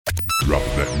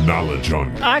Dropping that knowledge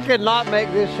on you. I could not make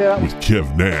this shit up. With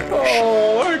Kev Nash.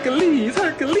 Oh, Hercules.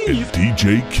 And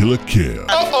DJ Killer Kev.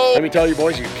 Let me tell you,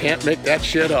 boys, you can't make that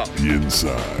shit up. The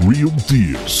Inside. Real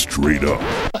deal, straight up.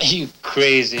 Are you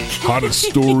crazy? Hottest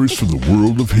stories from the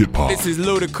world of hip-hop. This is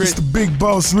Ludacris. It's the big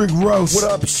boss, Rick Ross. What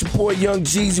up? It's your boy, Young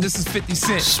Jeezy. This is 50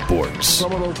 Cent. Sports.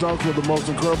 Some of those dunks were the most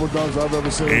incredible dunks I've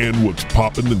ever seen. And what's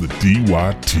popping in the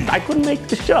DYT. I couldn't make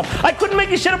this shit up. I couldn't make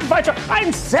this shit up if I tried.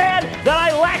 I'm sad that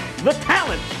I lack the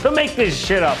talent to make this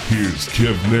shit up. Here's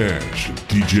Kev Nash and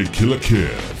DJ Killer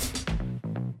Kev.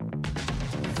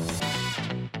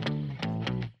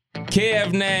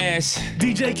 Kev Nash.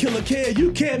 DJ Killer Kev,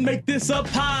 you can't make this up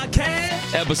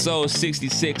podcast. Episode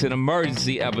 66, an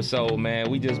emergency episode, man.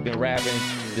 We just been rapping.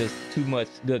 Just too much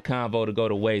good convo to go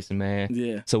to waste, man.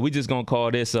 Yeah. So we just gonna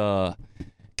call this Killer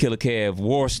Kev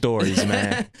War Stories,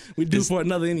 man. We do for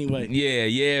another anyway.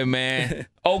 Yeah, man.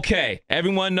 Okay,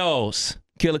 everyone knows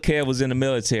Killer Kev was in the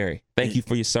military. Thank you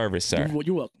for your service, sir.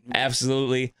 You're welcome.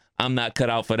 Absolutely, I'm not cut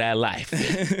out for that life.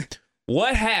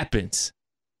 What happens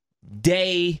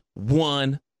day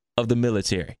one of the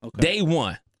military? Okay. Day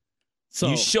one. So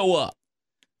you show up.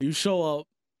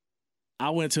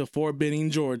 I went to Fort Benning,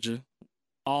 Georgia,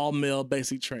 all male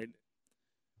basic training.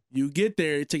 You get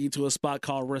there, it take you to a spot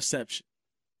called reception.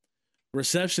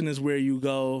 Reception is where you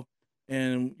go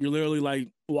and you're literally like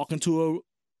walking to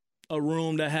a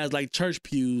room that has like church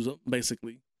pews,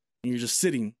 basically. And you're just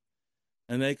sitting.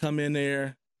 And they come in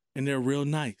there and they're real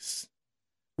nice.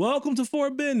 Welcome to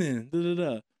Fort Benning.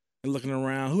 Da-da-da. And looking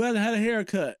around. Who hasn't had a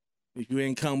haircut? If you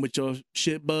ain't come with your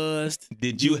shit buzzed.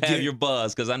 Did you have your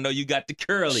buzz? Because I know you got the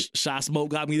curly. Shot Smoke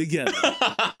got me together.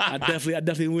 I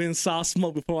definitely went and saw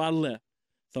Smoke before I left.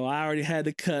 So I already had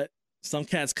the cut. Some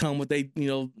cats come with they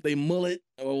mullet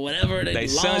or whatever. They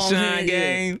sunshine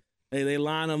game. They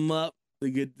line them up to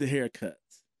get the haircuts.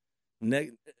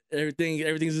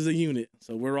 Everything's is a unit.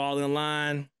 So we're all in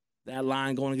line. That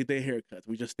line going to get their haircuts.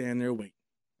 We just stand there waiting.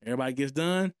 Everybody gets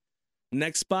done.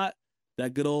 Next spot,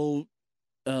 that good old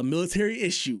military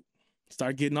issue.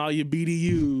 Start getting all your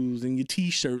BDUs and your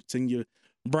T-shirts and your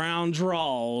brown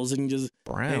draws and just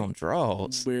brown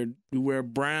draws. We wear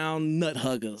brown nut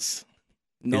huggers.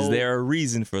 No, is there a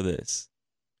reason for this?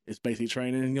 It's basically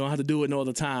training. You don't have to do it no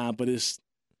other time, but it's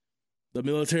the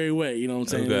military way. You know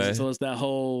what I'm saying? Okay. So it's that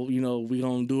whole, we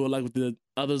gonna do it like with the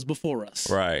others before us.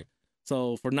 Right.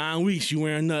 So for 9 weeks, you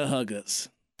wearing nut huggers.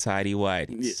 Tidy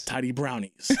whities. Yeah, tidy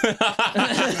brownies.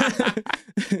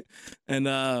 And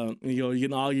you're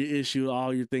getting all your issues,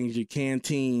 all your things, your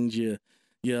canteens,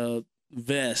 your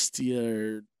vest,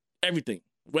 your everything,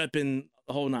 weapon,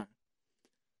 the whole nine.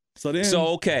 So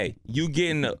okay, you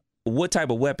getting what type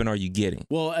of weapon are you getting?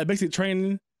 Well, at basic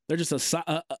training, they're just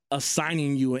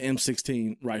assigning you an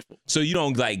M16 rifle. So you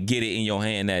don't like get it in your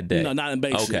hand that day? No, not in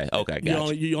basic. Okay,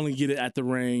 gotcha. You only get it at the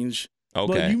range.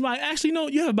 Okay. But you might actually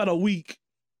you have about a week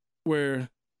where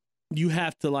you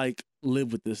have to like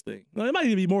live with this thing. No, it might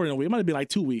even be more than a week. It might be like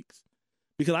 2 weeks,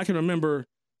 because I can remember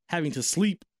having to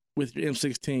sleep with your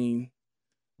M16,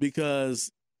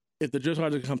 because if the drill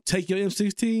sergeant come take your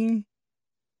M16,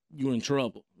 you're in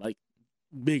trouble, like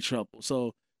big trouble.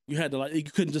 So you had to you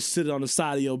couldn't just sit on the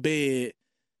side of your bed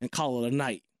and call it a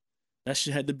night. That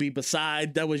shit had to be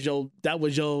beside. That was your.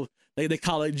 They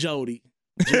call it Jody.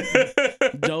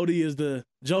 Jody is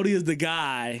the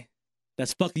guy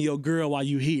that's fucking your girl while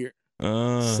you here.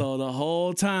 So the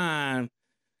whole time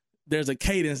there's a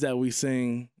cadence that we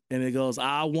sing, and it goes,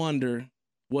 I wonder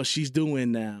what she's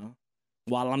doing now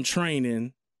while I'm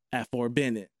training at Fort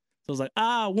Benning. So it's like,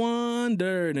 I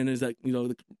wonder, and then there's like,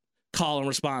 the call and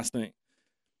response thing.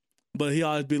 But he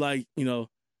always be like,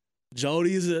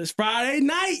 Jody it's Friday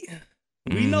night.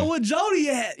 We know what Jody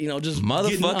at. Just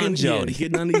motherfucking Jody.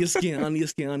 Getting under your skin, under your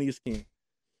skin.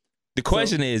 The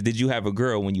question is, did you have a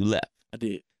girl when you left? I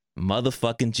did.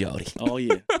 Motherfucking Jody. Oh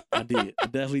yeah, I did. I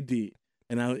definitely did.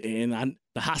 And I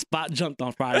the hot spot jumped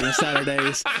on Friday and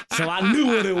Saturdays, so I knew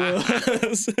what it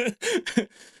was.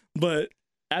 But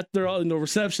after all,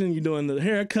 reception, you're doing the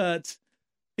haircuts,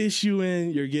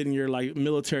 issuing, you're getting your like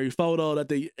military photo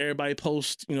that everybody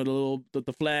posts,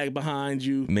 the flag behind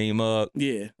you, meme up,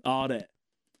 yeah, all that.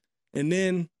 And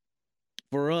then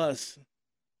for us,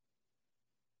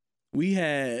 we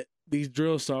had these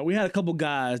drill sergeants. We had a couple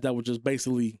guys that were just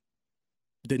basically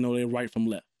didn't know their right from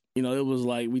left. It was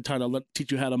like we tried to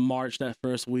teach you how to march that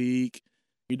first week.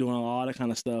 You're doing all that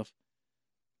kind of stuff.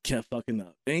 Kept fucking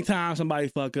up. Anytime somebody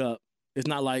fuck up, it's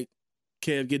not like,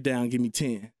 Kev, get down, give me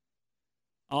 10.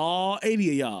 All 80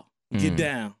 of y'all, get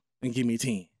down and give me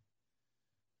 10.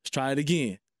 Let's try it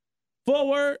again.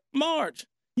 Forward, march.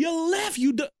 You left,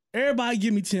 Everybody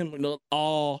give me 10 minutes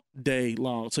all day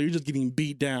long. So you're just getting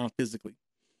beat down physically.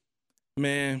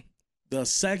 Man, the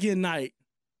second night,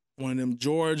 when them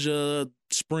Georgia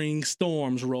spring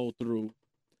storms rolled through,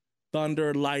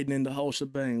 thunder, lightning, the whole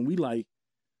shebang, we like,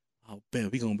 oh,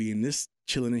 bet we gonna be in this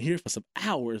chilling in here for some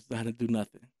hours, not to do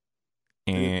nothing.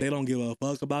 And They don't give a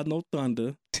fuck about no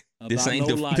thunder. this about ain't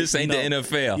no the light. this ain't No. the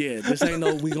NFL. Yeah, this ain't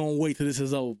no, we gonna wait till this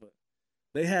is over.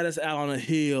 They had us out on a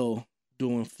hill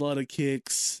doing flutter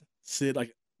kicks,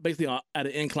 basically at an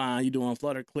incline, you're doing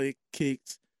flutter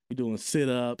kicks, you're doing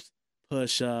sit-ups,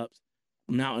 push-ups,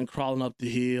 mountain crawling up the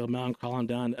hill, mountain crawling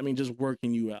down. I mean, just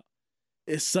working you out.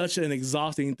 It's such an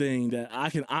exhausting thing that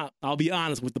I'll be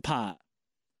honest with the pod.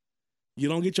 You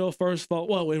don't get your first phone.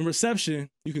 Well, in reception,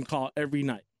 you can call every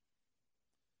night.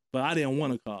 But I didn't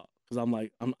want to call because I'm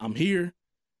like, I'm here.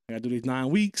 I got to do these 9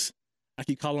 weeks. I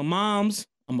keep calling moms.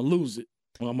 I'm going to lose it.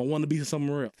 Or I'm going to want to be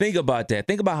somewhere else. Think about that.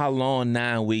 Think about how long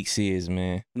 9 weeks is,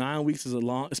 man. 9 weeks is a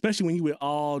long, especially when you with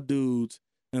all dudes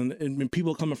and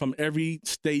people coming from every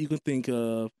state you can think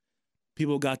of.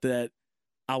 People got that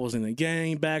I was in a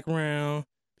gang background.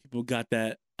 People got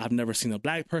that I've never seen a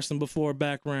black person before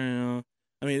background.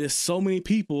 I mean, there's so many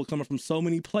people coming from so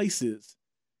many places,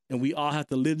 and we all have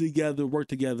to live together, work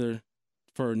together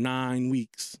for 9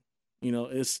 weeks. You know,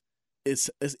 it's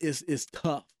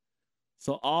tough.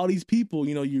 So all these people,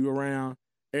 you know, you around,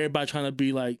 everybody trying to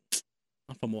be like,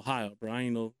 I'm from Ohio, bro. I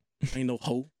ain't no hoe. You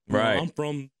know, Right.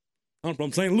 I'm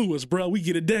from St. Louis, bro. We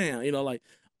get it down. You know, like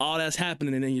all that's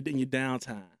happening in your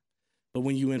downtime. But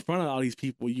when you in front of all these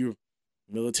people, you're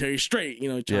military straight, you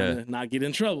know, trying to not get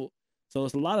in trouble. So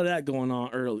it's a lot of that going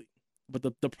on early. But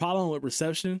the problem with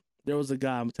reception, there was a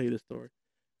guy, I'm going to tell you this story.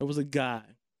 There was a guy.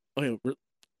 Okay, let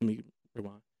me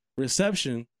rewind.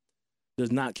 Reception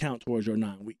does not count towards your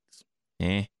 9 weeks.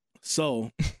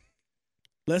 So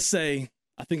let's say,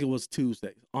 I think it was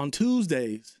Tuesdays. On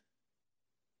Tuesdays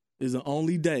is the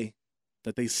only day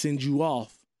that they send you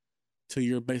off to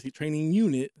your basic training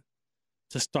unit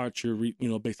to start your,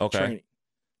 basic training.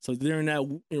 So during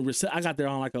that, I got there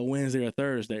on like a Wednesday or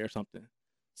Thursday or something.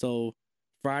 So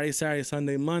Friday, Saturday,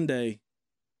 Sunday, Monday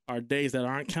are days that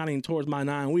aren't counting towards my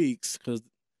 9 weeks because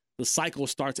the cycle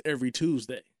starts every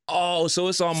Tuesday. Oh, so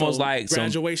it's almost So like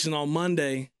graduation on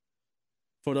Monday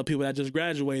for the people that just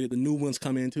graduated. The new ones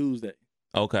come in Tuesday.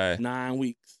 Okay. 9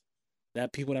 weeks.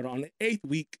 That people that are on the 8th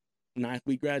week, 9th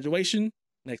week graduation,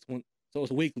 next one. So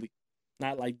it's weekly,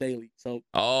 not like daily. So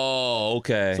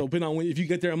okay. So depending on if you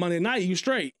get there on Monday night, you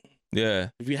straight. Yeah.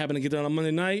 If you happen to get there on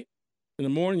Monday night in the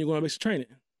morning, you're going to basic training.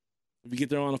 If you get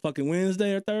there on a fucking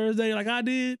Wednesday or Thursday like I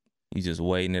did, You just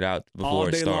waiting it out before all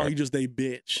it day long, starts. you just they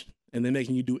bitch. And they're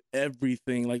making you do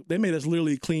everything. Like they made us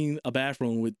literally clean a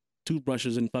bathroom with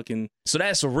toothbrushes and fucking. So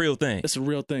that's a real thing. It's a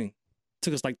real thing.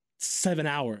 Took us like 7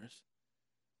 hours.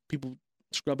 People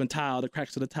scrubbing the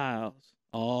cracks of the tiles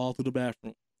all through the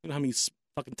bathroom. You know how many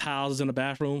fucking tiles is in the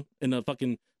bathroom in a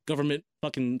fucking government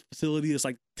fucking facility? It's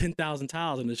like 10,000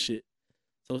 tiles in this shit.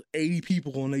 So it's 80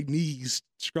 people on their knees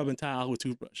scrubbing tiles with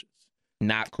toothbrushes.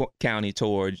 Not counting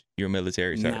towards your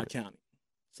military service. Not counting.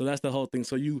 So that's the whole thing.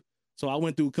 So I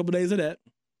went through a couple days of that.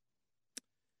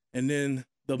 And then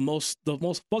the most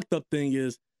fucked up thing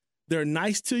is they're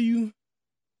nice to you.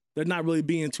 They're not really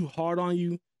being too hard on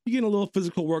you. You're getting a little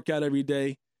physical workout every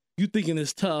day. You thinking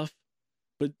it's tough,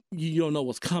 but you don't know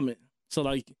what's coming. So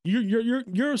like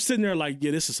you're sitting there like, yeah,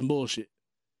 this is some bullshit.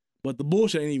 But the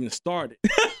bullshit ain't even started.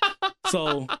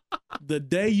 So the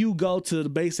day you go to the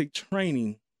basic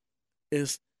training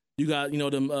is you got,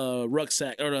 them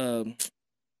rucksack or the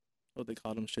what they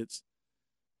call them shits?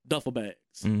 Duffel bags.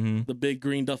 Mm-hmm. The big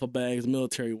green duffel bags,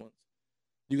 military ones.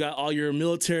 You got all your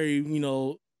military,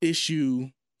 issue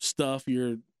stuff,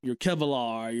 your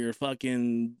Kevlar, your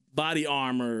fucking body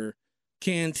armor,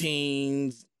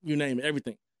 canteens, you name it,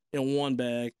 everything in one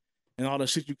bag, and all the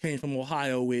shit you came from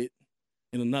Ohio with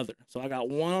in another. So I got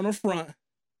one on the front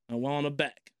and one on the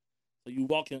back. So you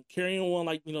walk in carrying one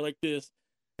like this,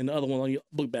 and the other one on your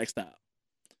book bag style.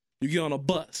 You get on a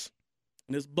bus,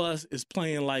 and this bus is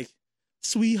playing like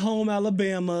Sweet Home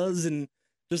Alabamas and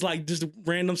just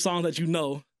random songs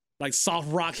that like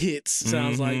soft rock hits,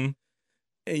 sounds like.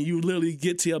 And you literally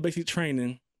get to your basic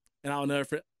training, and I'll never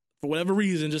forget, for whatever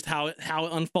reason, just how it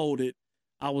unfolded,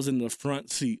 I was in the front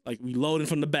seat. Like we loading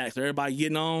from the back, so everybody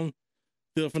getting on,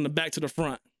 from the back to the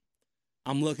front.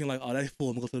 I'm looking like, oh, that's full.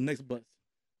 I'm gonna go to the next bus.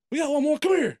 We got one more.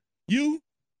 Come here, you.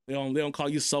 They don't call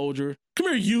you soldier. Come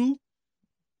here, you.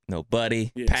 No,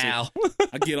 buddy, Yeah, pal. So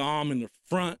I get on in the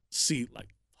front seat,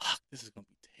 like, fuck, this is gonna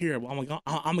be terrible. I'm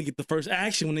gonna get the first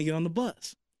action when they get on the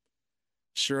bus.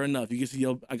 Sure enough, you get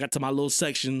to I got to my little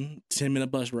section,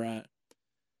 10-minute bus ride.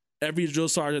 every drill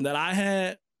sergeant that I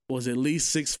had was at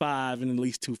least 6'5" and at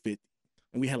least 250.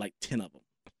 And we had like 10 of them.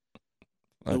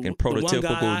 Fucking the one guy I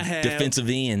prototypical had defensive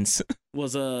ends.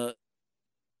 was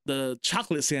the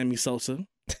chocolate Sammy Sosa.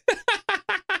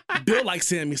 Built like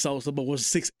Sammy Sosa, but was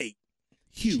 6'8".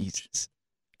 Huge. Jesus.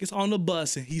 Gets on the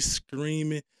bus and he's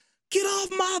screaming, "Get off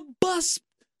my bus!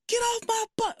 Get off my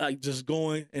bus!" Like just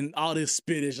going, and all this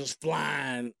spit is just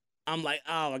flying. I'm like,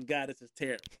 oh my God, this is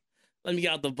terrible. Let me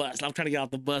get out the bus. I'm trying to get out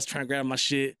the bus, trying to grab my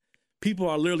shit. People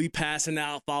are literally passing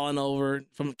out, falling over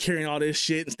from carrying all this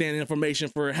shit and standing in formation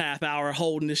for a half hour,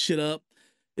 holding this shit up.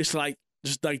 It's like,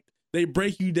 just like they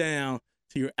break you down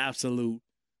to your absolute,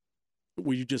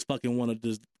 where you just fucking want to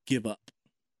just give up.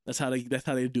 That's how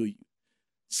they do you.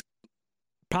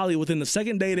 Probably within the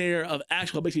second day there of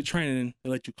actual basic training, they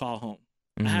let you call home.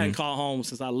 I hadn't called home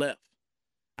since I left.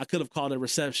 I could have called a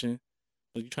reception,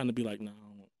 but you're trying to be like, no,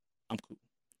 I'm cool.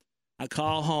 I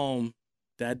called home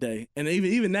that day, and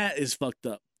even that is fucked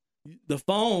up. The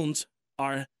phones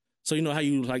are, so you know how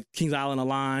you like Kings Island a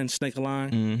line, snake a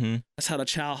line? Mm-hmm. That's how the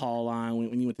chow hall line,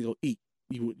 when you went to go eat,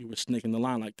 you were snaking the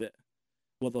line like that.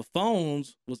 Well, the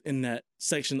phones was in that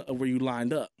section of where you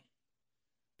lined up,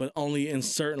 but only in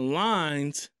certain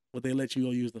lines would they let you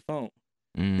go use the phone.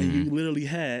 And you literally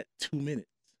had 2 minutes.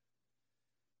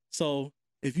 So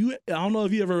I don't know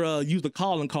if you ever used a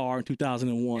calling card in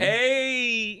 2001.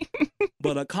 Hey!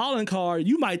 But a calling card,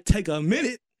 you might take a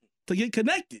minute to get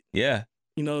connected. Yeah.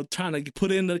 You know, trying to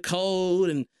put in the code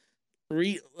and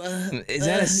read. Is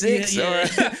that a 6? Yeah.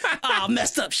 Or Oh,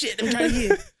 messed up shit. I'm trying to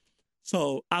get.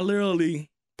 So I literally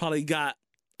probably got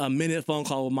a minute phone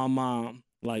call with my mom.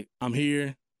 Like, I'm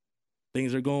here.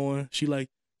 Things are going. She like,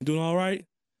 you doing all right?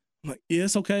 I'm like, yeah,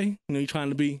 it's okay. You know, you're trying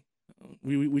to be.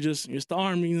 We just, it's the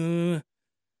Army.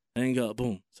 Hang up,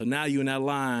 boom. So now you in that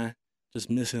line, just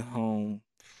missing home,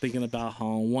 thinking about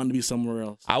home, wanting to be somewhere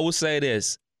else. I would say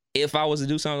this. If I was to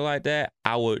do something like that,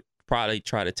 I would probably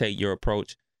try to take your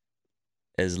approach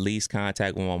as least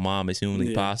contact with my mom as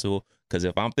humanly possible. Because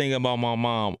if I'm thinking about my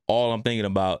mom, all I'm thinking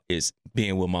about is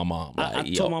being with my mom. Like, I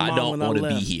told my mom I don't when I want to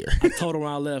be left. here. I told her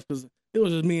when I left because it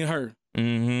was just me and her.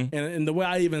 Mm-hmm. And the way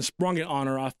I even sprung it on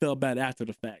her, I felt bad after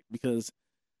the fact because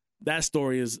that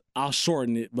story is, I'll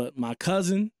shorten it, but my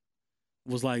cousin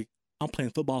was like, I'm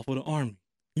playing football for the Army.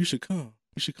 You should come.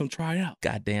 You should come try out.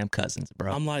 Goddamn cousins,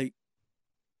 bro. I'm like,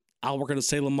 I work at a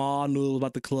Salem Mall. I knew it was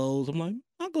about to close. I'm like,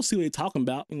 I'll go see what they're talking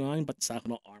about. You know, I ain't about to sign for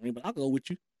the Army, but I'll go with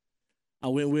you. I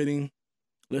went with him,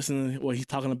 listening to what he's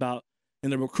talking about.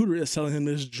 And the recruiter is telling him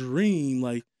this dream,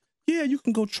 like, yeah, you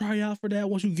can go try out for that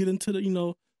once you get into the, you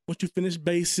know, once you finish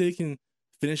basic and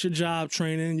finish your job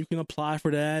training, you can apply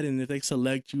for that. And if they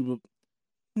select you, but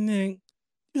man,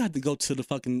 you have to go to the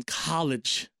fucking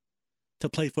college to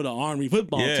play for the Army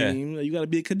football team. You got to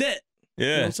be a cadet. Yeah.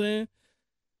 You know what I'm saying?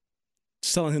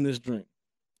 Selling him this drink.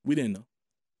 We didn't know.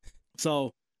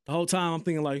 So the whole time I'm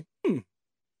thinking like, I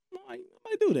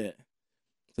might do that.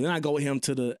 So then I go with him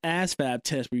to the ASVAB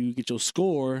test where you get your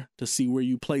score to see where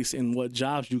you place and what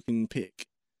jobs you can pick.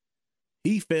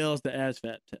 He fails the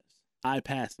ASVAB test. I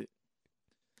pass it.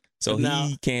 So now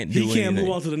he can't do anything. He can't move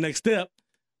on to the next step.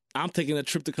 I'm taking a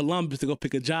trip to Columbus to go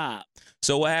pick a job.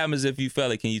 So what happens if you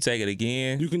fail it? Can you take it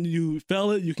again? You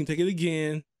fail it, you can take it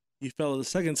again. You fail it the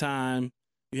second time,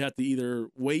 you have to either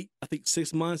wait, I think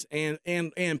 6 months and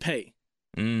pay.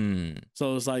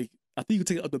 So it's like, I think you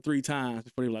can take it up to 3 times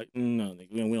before they're like, no,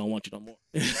 nigga, we don't want you no more.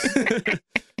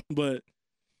 But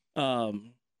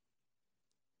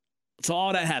so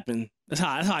all that happened. That's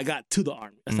how I got to the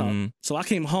Army. That's how. So I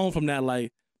came home from that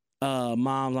like,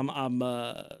 Mom, I'm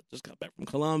just got back from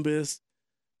Columbus.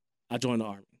 I joined the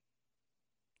Army.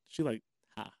 She like,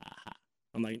 ha ha ha.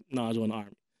 I'm like, no, I joined the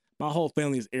Army. My whole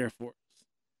family is Air Force.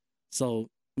 So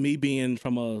me being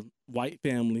from a white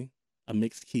family, a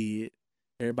mixed kid,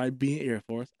 everybody being Air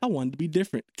Force, I wanted to be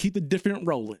different. Keep the different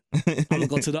rolling. I'm gonna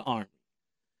go to the Army.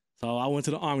 So I went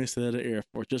to the Army instead of the Air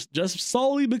Force, just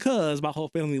solely because my whole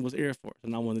family was Air Force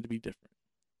and I wanted to be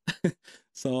different.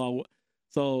 So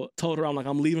told her, I'm like,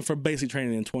 I'm leaving for basic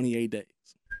training in 28 days.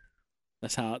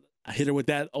 That's how I hit her with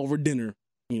that over dinner,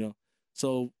 you know.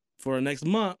 So for the next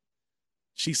month,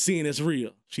 she's seeing it's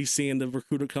real. She's seeing the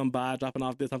recruiter come by, dropping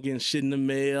off this. I'm getting shit in the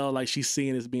mail. Like she's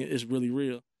seeing it's really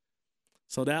real.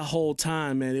 So that whole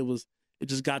time, man, it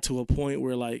just got to a point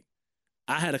where like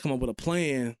I had to come up with a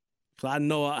plan because I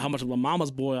know how much of a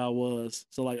mama's boy I was.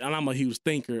 So like, and I'm a huge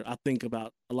thinker. I think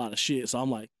about a lot of shit. So I'm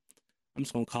like, I'm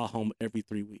just gonna call home every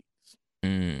 3 weeks.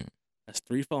 That's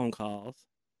 3 phone calls.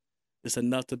 It's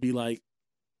enough to be like,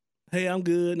 hey, I'm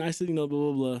good. Nice to, blah,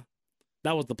 blah, blah.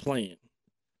 That was the plan.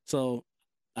 So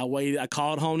I waited. I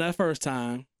called home that first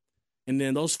time. And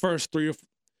then those first 3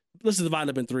 let's just divide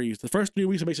it up in threes. The first 3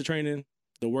 weeks of basic training,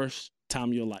 the worst time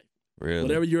of your life. Really?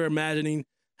 Whatever you're imagining,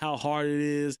 how hard it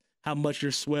is, how much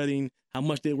you're sweating, how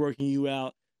much they're working you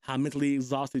out, how mentally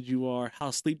exhausted you are, how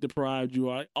sleep deprived you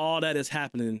are. All that is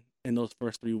happening in those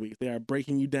first 3 weeks. They are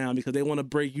breaking you down because they want to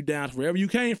break you down to wherever you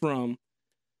came from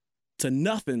to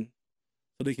nothing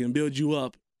so they can build you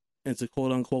up into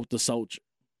quote unquote the soldier.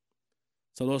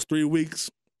 So those 3 weeks,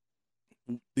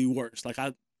 the worst. Like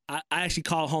I actually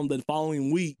called home the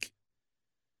following week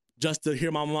just to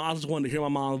hear my mom. I just wanted to hear my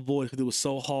mom's voice because it was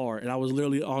so hard. And I was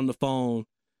literally on the phone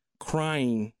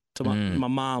crying to my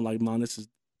mom, like, Mom, this is,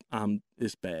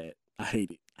 it's bad. I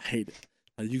hate it.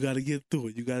 Like, you got to get through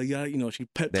it. You got to, she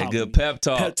pep talking that good me, pep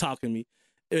talk. pep talking me.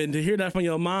 And to hear that from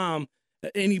your mom,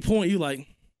 at any point, you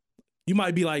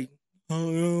might be like, oh,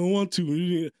 I don't want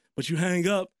to. But you hang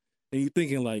up and you're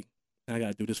thinking like, I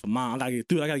got to do this for Mom. I got to get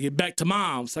through it. I got to get back to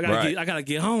Mom's. I got to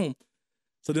get home.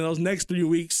 So then those next 3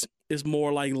 weeks is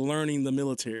more like learning the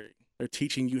military. They're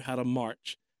teaching you how to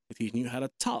march. They're teaching you how to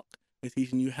talk. They're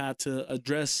teaching you how to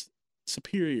address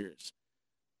superiors.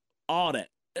 All that.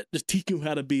 Just teaching you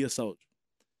how to be a soldier.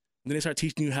 And then they start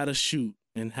teaching you how to shoot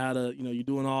and how to, you're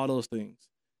doing all those things.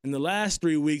 And the last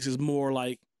 3 weeks is more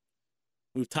like,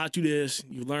 we've taught you this,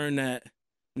 you learned that,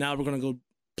 now we're going to go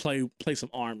play some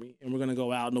Army, and we're going to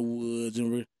go out in the woods,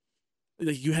 and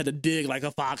you had to dig like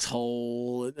a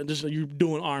foxhole, and just you're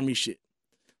doing Army shit.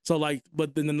 So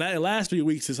but then the last 3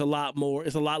 weeks is a lot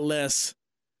less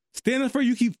Stanford,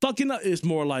 you keep fucking up. It's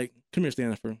more like, come here,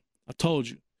 Stanford. I told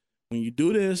you. When you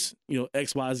do this,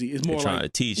 X, Y, Z. It's more They're trying to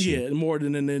teach you. Yeah, more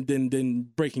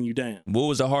than breaking you down. What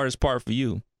was the hardest part for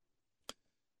you?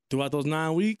 Throughout those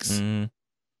 9 weeks, Mm-hmm.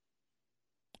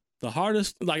 the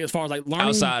hardest, as far as learning.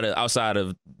 Outside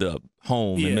of the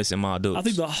home and missing my dudes. I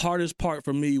think the hardest part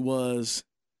for me was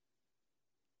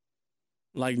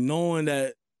knowing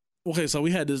that, okay, so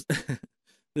we had this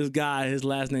this guy, his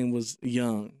last name was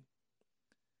Young.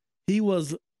 He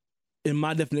was, in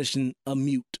my definition, a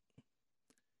mute.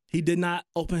 He did not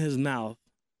open his mouth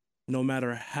no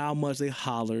matter how much they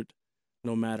hollered,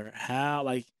 no matter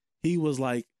how, he was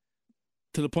to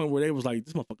the point where they was like,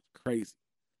 this motherfucker's crazy.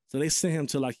 So they sent him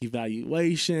to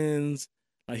evaluations.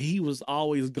 He was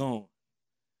always gone.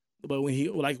 But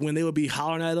when they would be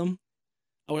hollering at him,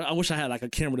 I wish I had a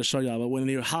camera to show y'all, but when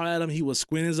they would holler at him, he would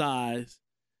squint his eyes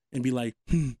and be like,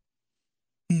 he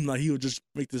would just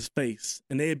make this face.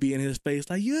 And they'd be in his face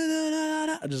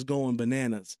just going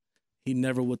bananas. He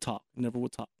never would talk.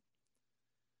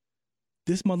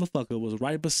 This motherfucker was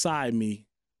right beside me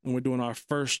when we're doing our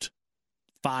first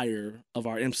fire of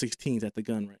our M16s at the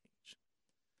gun range.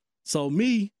 So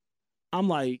I'm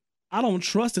like, I don't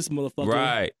trust this motherfucker.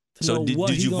 Right. So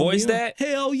did you voice that?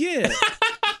 Hell yeah.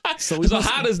 So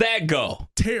how does that go?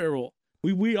 Terrible.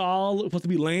 We all supposed to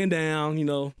be laying down,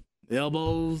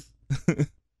 elbows,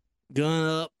 gun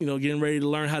up, getting ready to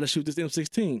learn how to shoot this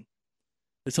M16.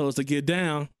 They told us to get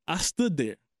down. I stood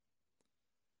there.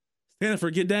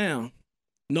 Stanford, get down.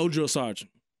 No drill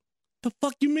sergeant. The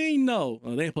fuck you mean no?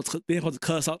 They ain't supposed to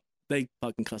cuss out. They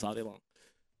fucking cuss all day long.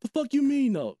 The fuck you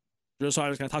mean no? Drill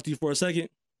sergeant, can I talk to you for a second?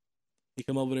 He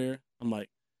come over there. I'm like,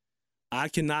 I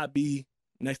cannot be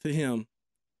next to him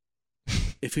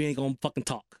if he ain't gonna fucking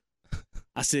talk.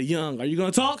 I said, Young, are you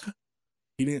gonna talk?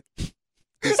 He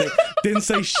didn't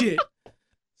say shit.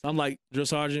 So I'm like, drill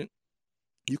sergeant,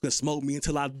 you can smoke me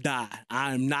until I die.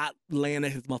 I am not laying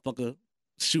at his motherfucker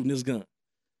shooting his gun.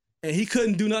 And he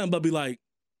couldn't do nothing but be like,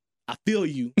 I feel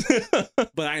you,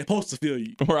 but I ain't supposed to feel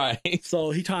you. Right.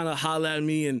 So he trying to holler at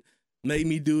me and make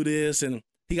me do this, and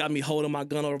he got me holding my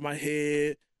gun over my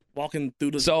head, walking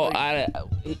through the. So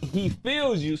he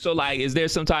feels you. So is there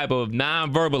some type of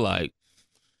nonverbal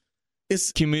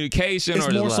it's communication, it's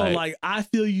or more so I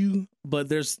feel you, but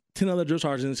there's 10 other drill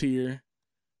sergeants here.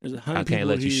 There's 100 I people can't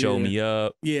let you here. show me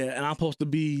up. Yeah, and I'm supposed to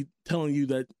be telling you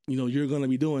that you're gonna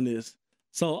be doing this.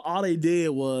 So all they did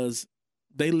was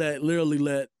they literally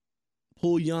let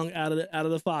pull Young out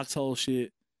of the foxhole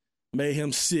shit, made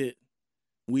him sit.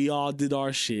 We all did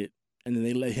our shit, and then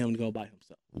they let him go by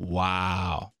himself.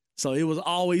 Wow. So it was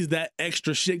always that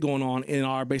extra shit going on in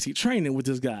our basic training with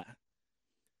this guy.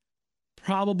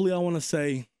 Probably, I want to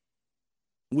say,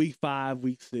 week 5,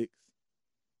 week 6,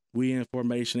 we in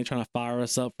formation. They trying to fire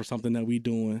us up for something that we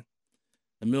doing.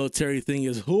 The military thing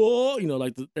is,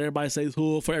 everybody says,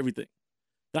 for everything.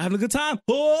 Y'all having a good time?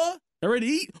 Y'all ready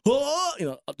to eat?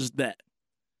 Just that.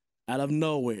 Out of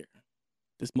nowhere,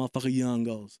 this motherfucker Young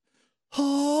goes,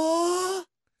 I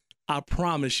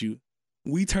promise you,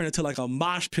 we turned into a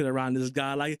mosh pit around this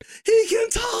guy. He can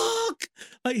talk.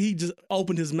 He just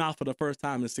opened his mouth for the first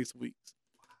time in 6 weeks.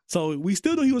 So we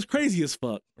still knew he was crazy as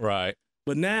fuck. Right.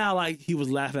 But now, like, he was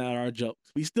laughing at our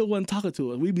jokes. He still wasn't talking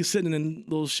to us. We'd be sitting in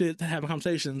little shit having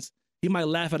conversations. He might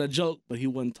laugh at a joke, but he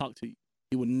wouldn't talk to you.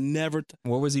 He would never.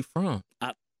 Where was he from?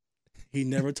 He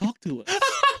never talked to us.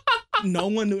 No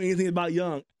one knew anything about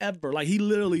Young ever. Like, he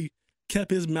literally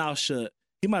kept his mouth shut.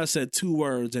 He might have said 2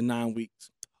 words in 9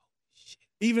 weeks.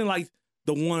 Even like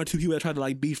the 1 or 2 people that tried to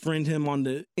like befriend him on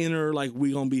the inner, like,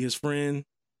 we gonna be his friend,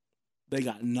 they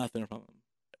got nothing from him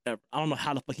ever. I don't know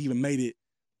how the fuck he even made it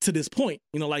to this point.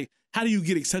 You know, like, how do you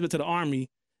get accepted to the Army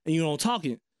and you don't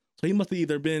talking? So he must have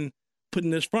either been putting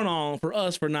this front on for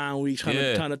us for 9 weeks, trying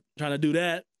to do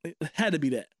that. It had to be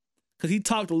that, because he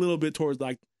talked a little bit towards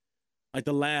like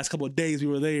the last couple of days we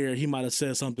were there. He might have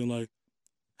said something like,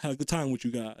 "Had a good time with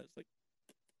you guys." Like,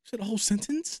 said a whole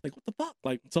sentence. Like, what the fuck?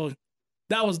 Like, so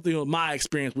that was, you know, my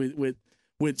experience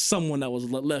with someone that was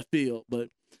left field. But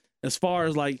as far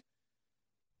as like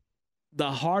the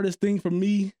hardest thing for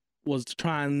me was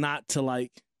trying not to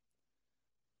like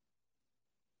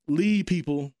lead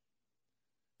people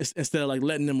instead of like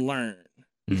letting them learn,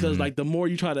 because like the more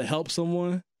you try to help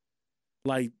someone,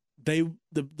 like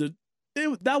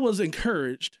that was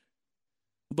encouraged,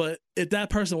 but if that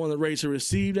person wasn't ready to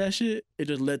receive that shit, it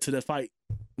just led to the fight,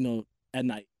 you know, at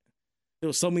night. There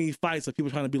was so many fights of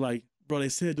people trying to be like, bro, they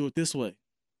said do it this way.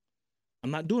 I'm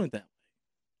not doing it that way.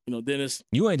 You know, then it's,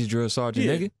 You ain't the drill sergeant,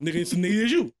 nigga. Nigga is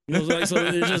you. You know, so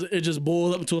it just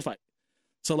boils up into a fight.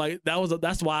 So like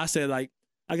that's why I said, like,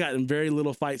 I got in very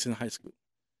little fights in high school,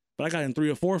 but I got in 3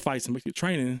 or 4 fights in basic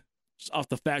training, just off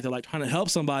the fact of like trying to help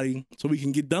somebody so we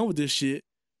can get done with this shit.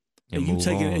 And you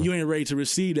take it and you ain't ready to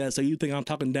receive that, so you think I'm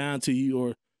talking down to you,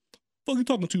 or fuck you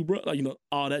talking to, bro? Like, you know,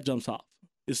 all that jumps off.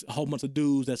 It's a whole bunch of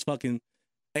dudes that's fucking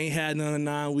ain't had none in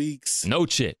 9 weeks. No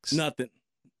chicks. Nothing.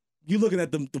 You looking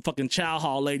at the fucking chow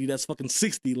hall lady that's fucking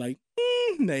 60, like,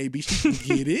 maybe she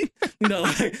can get it. You know,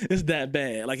 like, it's that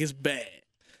bad. Like, it's bad.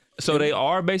 So they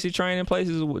are basic training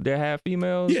places that have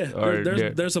females? Yeah, or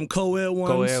there's some co-ed ones.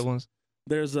 co-ed ones?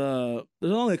 There's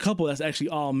only a couple that's actually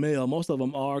all male. Most of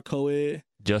them are co-ed.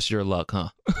 Just your luck, huh?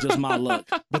 Just my luck.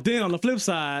 But then on the flip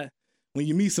side, when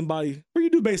you meet somebody, where you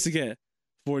do basic at?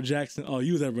 Fort Jackson. Oh,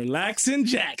 you was at Relaxing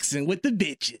Jackson with the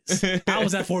bitches. I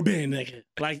was at Fort Benning, nigga.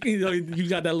 Like, you know, you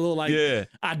got that little like, Yeah.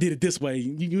 I did it this way.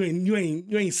 You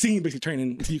ain't seen basic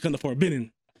training until you come to Fort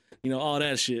Benning. You know, all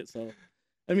that shit. So,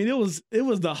 I mean, it was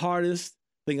the hardest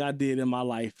thing I did in my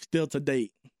life, still to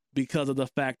date, because of the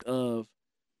fact of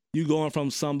you going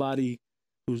from somebody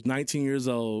who's 19 years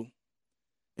old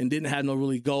and didn't have no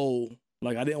really goal.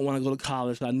 Like, I didn't want to go to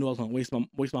college. I knew I was going to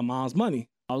waste my mom's money.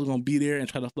 I was going to be there and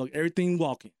try to fuck everything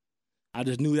walking. I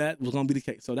just knew that was going to be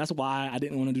the case. So that's why I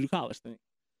didn't want to do the college thing.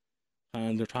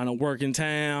 And they're trying to work in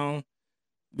town.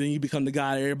 Then you become the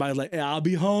guy that everybody's like, hey, I'll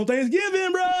be home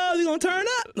Thanksgiving, bro. You going to turn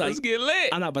up? Like, Let's get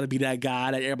lit. I'm not about to be that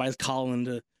guy that everybody's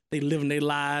calling they living their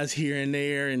lives here and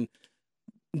there and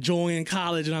enjoying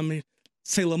college. And I mean,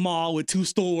 Sailor Mall with 2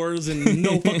 stores and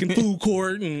no fucking food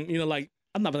court. And, you know, like,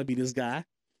 I'm not going to be this guy.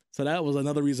 So that was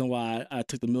another reason why I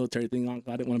took the military thing on.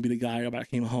 I didn't want to be the guy everybody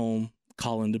came home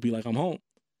calling to be like, I'm home.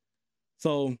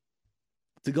 So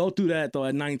to go through that, though,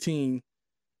 at 19,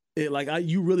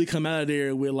 you really come out of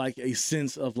there with like a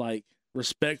sense of like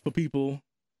respect for people.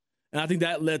 And I think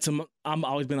that led to, I'm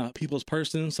always been a people's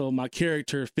person. So my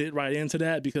character fit right into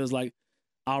that, because like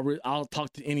I'll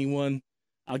talk to anyone.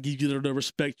 I'll give you the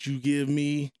respect you give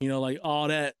me, you know, like all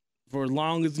that for as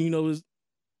long as, you know,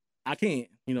 I can,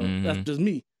 you know, That's just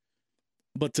me.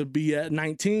 But to be at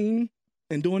 19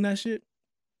 and doing that shit,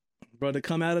 bro, to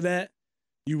come out of that,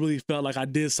 you really felt like I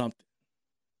did something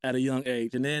at a young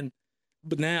age.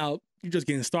 But now you're just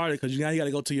getting started, because now you got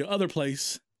to go to your other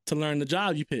place to learn the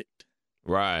job you picked.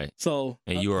 Right. So,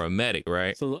 and you were a medic,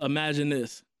 right? So imagine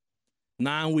this: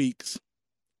 9 weeks,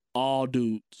 all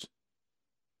dudes.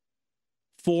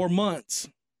 4 months,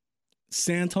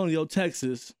 San Antonio,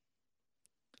 Texas.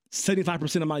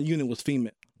 75% of my unit was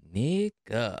female.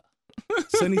 Nigga.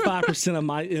 75%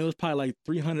 of it was probably like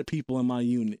 300 people in my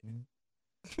unit.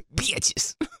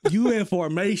 Bitches. You in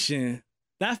formation.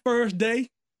 That first day, it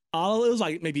was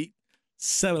like maybe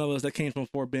 7 of us that came from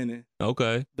Fort Benning.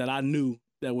 Okay. That I knew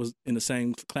that was in the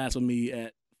same class with me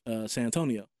at San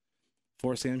Antonio.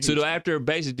 Fort Sam Houston. So after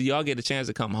basic, do y'all get a chance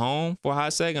to come home for a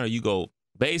hot second, or you go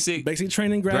basic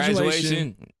training,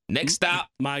 graduation. Next stop?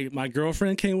 My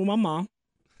girlfriend came with my mom.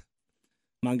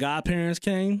 My godparents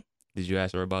came. Did you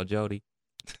ask her about Jody?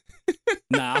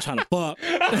 Nah, I was trying to fuck.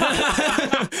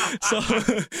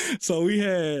 so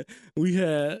we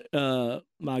had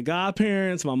my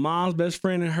godparents, my mom's best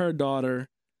friend and her daughter,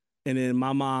 and then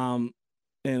my mom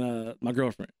and my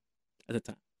girlfriend at the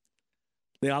time.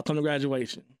 They all come to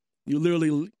graduation.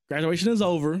 Graduation is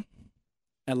over.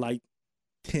 at like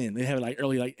 10. They have it like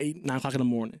early, like 8, 9 o'clock in the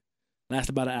morning. Lasts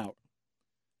about an hour.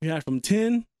 You have from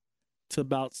 10 to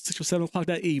about 6 or 7 o'clock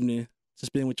that evening to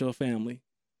spend with your family.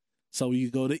 So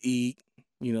you go to eat,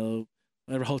 you know,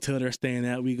 whatever hotel they're staying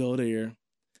at, we go there.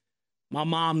 My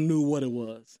mom knew what it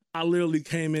was. I literally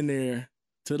came in there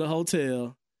to the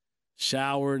hotel,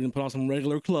 showered, and put on some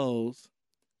regular clothes.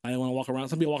 I didn't want to walk around.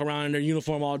 Some people walk around in their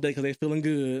uniform all day because they feeling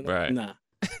good. Right. Nah.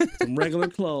 Some regular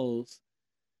clothes.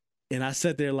 And I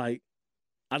sat there like,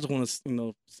 I just want to, you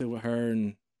know, sit with her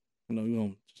and, you know, we're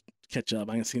going to catch up.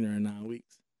 I ain't seen her in 9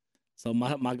 weeks. So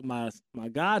my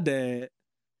goddad,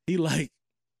 he like,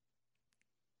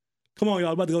 come on,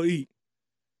 y'all, about to go eat.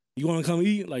 You want to come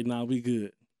eat? Like, nah, we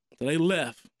good. So they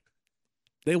left.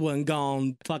 They wasn't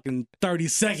gone fucking 30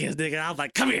 seconds, nigga. I was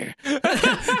like, come here.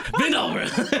 Bend over.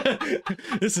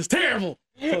 This is terrible.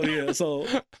 So yeah, so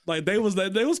like they was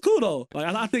cool though.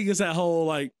 Like I think it's that whole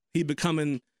like he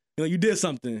becoming, you know, you did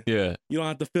something. Yeah. You don't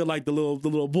have to feel like the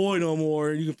little boy no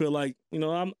more. You can feel like, you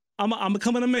know, I'm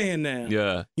becoming a man now.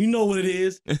 Yeah. You know what it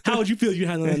is. How would you feel if you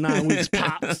had another 9 weeks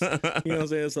pops? You know what I'm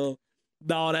saying? So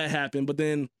all that happened. But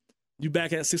then you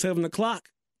back at 6, 7 o'clock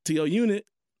to your unit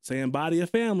saying bye to your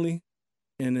family.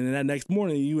 And then that next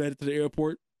morning, you headed to the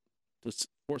airport to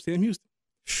Fort Sam, Houston.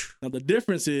 Now, the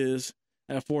difference is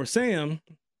at Fort Sam,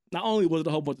 not only was it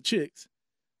a whole bunch of chicks,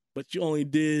 but you only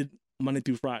did Monday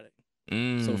through Friday.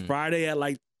 So Friday at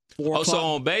like 4 o'clock. Oh, so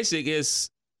on basic, it's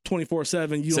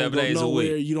 24/7. You 7 don't days go a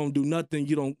nowhere. week. You don't do nothing.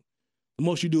 The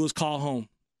most you do is call home.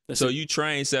 That's so it. you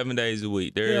train 7 days a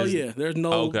week. Hell yeah. There's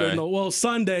no, well,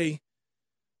 Sunday,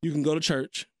 you can go to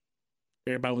church.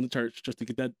 Everybody went to church just to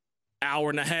get that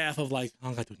hour and a half of like, I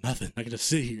don't got to do nothing. I can just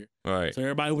sit here. Right. So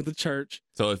everybody went to church.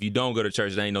 So if you don't go to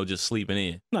church, they ain't no just sleeping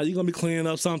in. No, you're going to be cleaning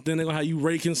up something. They're going to have you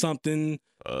raking something,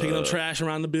 picking up trash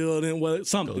around the building,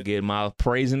 something. Go get my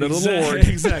praising to the Lord.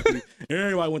 Exactly.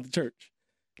 Everybody went to church.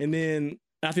 And then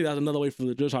I think that's another way for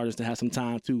the drill sergeants to have some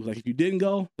time too. Like if you didn't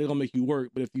go, they're going to make you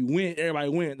work. But if you went, everybody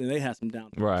went, then they had some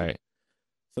downtime. Right.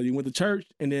 So you went to church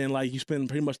and then like you spend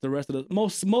pretty much the rest of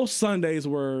most Sundays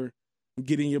were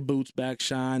getting your boots back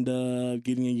shined up,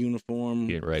 getting your uniform,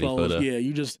 getting ready clothes. for the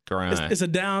you just grind. It's a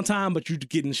downtime, but you're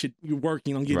getting shit. You're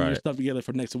working on getting your stuff together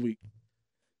for next week.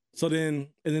 So then,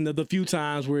 and then the few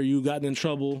times where you gotten in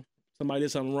trouble, somebody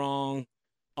did something wrong,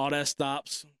 all that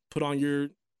stops. Put on your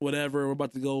whatever. We're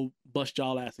about to go bust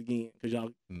y'all ass again because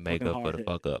y'all make up for the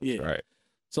fuck up. Yeah. Right.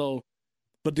 So,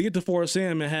 but to get to Fort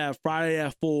Sam and have Friday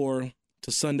at 4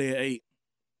 to Sunday at 8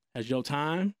 as your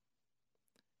time,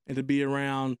 and to be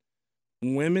around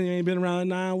women you ain't been around in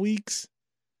 9 weeks,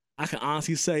 I can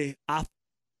honestly say I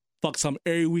fucked some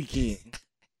every weekend.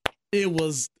 I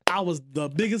was the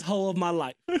biggest hoe of my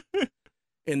life.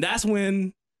 And that's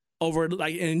when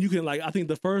and you can I think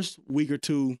the first week or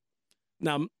two,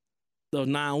 now those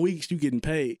 9 weeks you getting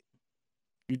paid.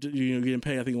 You're getting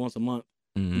paid I think once a month.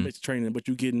 It's training, but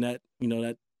you getting that,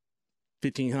 that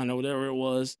 $1,500 or whatever it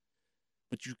was,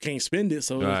 but you can't spend it.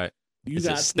 So right. You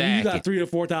got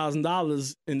 $3,000 or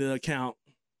 $4,000 in the account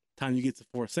time you get to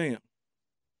Fort Sam.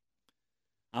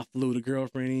 I flew the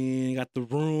girlfriend in, got the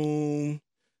room.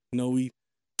 We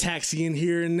taxiing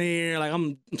here and there. Like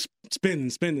I'm spending.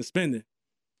 $3,000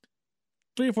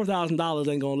 or $4,000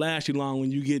 ain't gonna last you long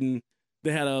when you getting.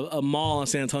 They had a mall in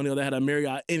San Antonio that had a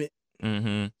Marriott in it.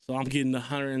 Mm-hmm. So I'm getting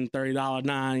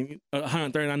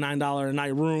 $139 a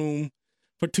night room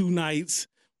for 2 nights.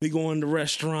 We going to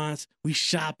restaurants, we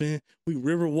shopping, we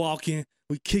river walking,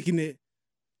 we kicking it.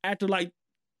 After like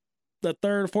the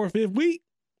 3rd, 4th, 5th week,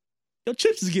 your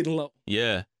chips is getting low.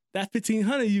 Yeah. That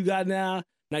 $1,500 you got now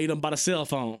you done bought a cell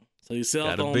phone. So your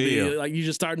cell phone bill, like you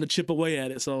just starting to chip away at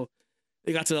it. So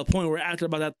it got to the point where after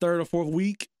about that 3rd or 4th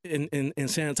week in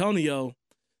San Antonio,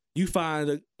 you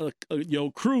find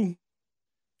your crew,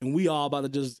 and we all about to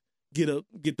just get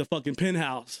the fucking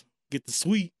penthouse, get the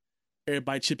suite.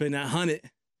 Everybody chip in that 100.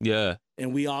 Yeah.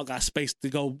 And we all got space to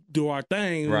go do our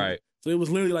thing. Right. So it was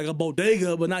literally like a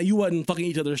bodega, but not you wasn't fucking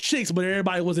each other's chicks, but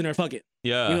everybody was in there fucking.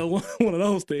 Yeah. One of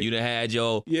those things. You done had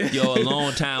your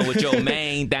alone time with your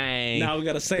main thing. Now we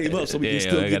got to save up so we can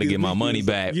still I got to get my money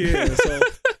back. Yeah. So,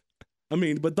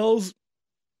 but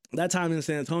that time in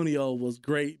San Antonio was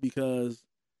great because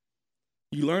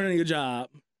you learning your job,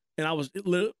 and I was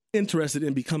interested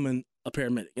in becoming a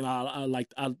paramedic.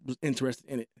 I was interested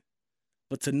in it.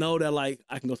 But to know that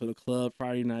I can go to the club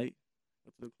Friday night,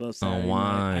 go to the club Saturday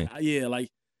night,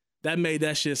 that made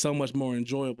that shit so much more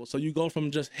enjoyable. So you go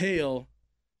from just hell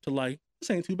to this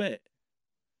ain't too bad.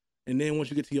 And then once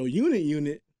you get to your unit, you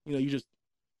just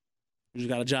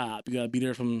got a job. You got to be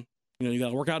there from, you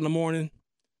got to work out in the morning.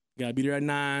 You got to be there at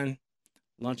 9.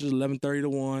 Lunch is 11:30 to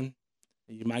 1.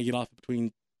 You might get off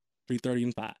between 3:30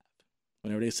 and 5.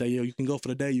 Whenever they say, yo, you can go for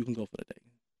the day, you can go for the day.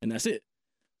 And that's it.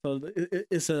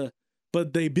 So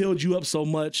but they build you up so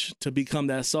much to become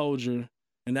that soldier,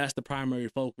 and that's the primary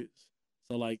focus.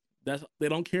 So like they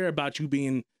don't care about you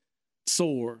being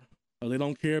sore, or they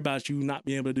don't care about you not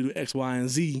being able to do X, Y, and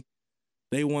Z.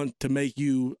 They want to make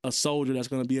you a soldier that's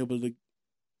going to be able to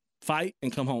fight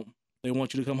and come home. They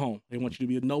want you to come home. They want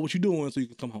you to know what you're doing so you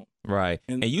can come home. Right.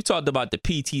 And you talked about the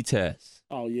PT test.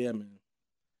 Oh, yeah, man.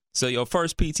 So your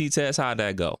first PT test, how'd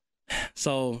that go?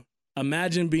 So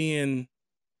imagine being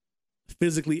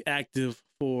physically active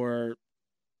for,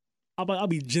 I'll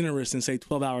be generous and say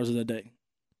 12 hours of the day,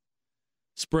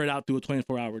 spread out through a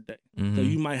 24-hour day. Mm-hmm. So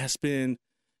you might have spend,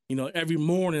 every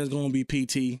morning is going to be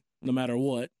PT no matter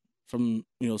what, from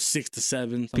 6 to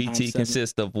 7. PT 7.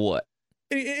 Consists of what?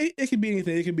 It could be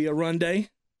anything. It could be a run day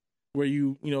where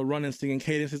you run and singing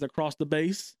cadences across the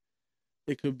base.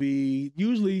 It could be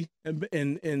usually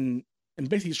in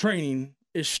basic training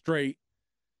is straight.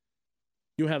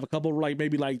 You'll have a couple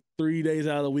maybe 3 days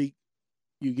out of the week.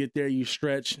 You get there, you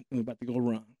stretch, and you're about to go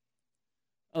run.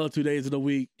 Other 2 days of the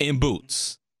week in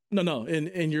boots. No,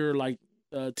 in your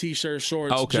t-shirt,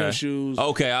 shorts, gym shoes.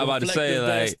 Okay, I was about to say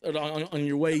on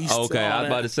your waist. Okay, I was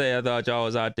about to say I thought y'all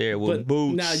was out there with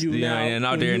boots. Now and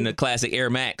out there in the classic Air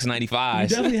Max 95s. You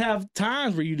definitely have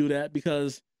times where you do that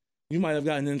because you might have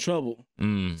gotten in trouble.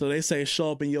 So they say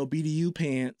show up in your BDU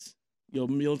pants, your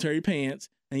military pants,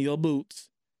 and your boots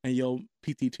and your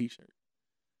PT t-shirt.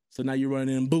 So now you're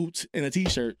running in boots and a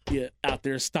t-shirt, out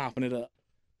there stomping it up.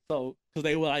 So because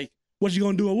they were like, what you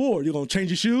gonna do in war? You gonna change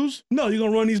your shoes? No, you're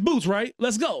gonna run these boots, right?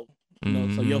 Let's go.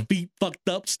 So your feet fucked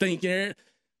up, stinking.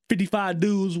 55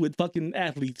 dudes with fucking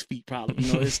athlete's feet, probably.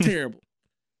 It's terrible.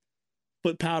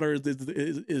 Foot powder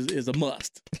is a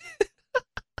must.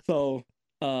 So,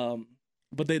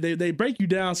 but they break you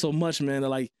down so much, man.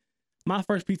 That my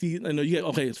first PT,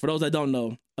 for those that don't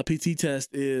know, a PT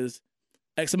test is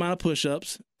X amount of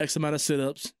push-ups, X amount of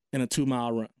sit-ups, and a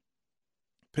 2-mile run.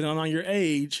 Depending on your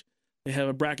age, they have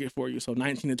a bracket for you. So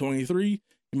 19 to 23,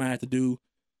 you might have to do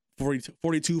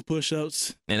 42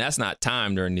 push-ups. And that's not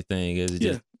timed or anything, is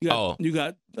it? Yeah. You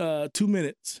got 2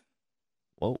 minutes.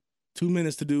 Whoa. 2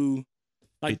 minutes to do,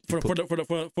 for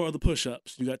the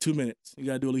push-ups. You got 2 minutes. You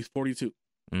got to do at least 42.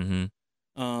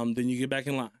 Mm-hmm. Then you get back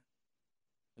in line.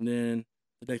 And then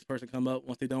the next person come up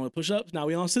once they're done with push-ups. Now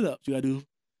we on sit-ups. You got to do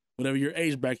whatever your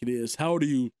age bracket is. How old are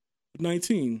you?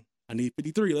 19. I need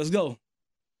 53. Let's go.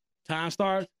 Time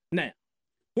starts now.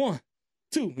 1,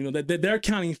 2. They're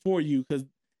counting for you because,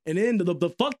 and then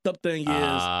the fucked up thing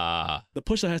is the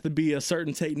push-up has to be a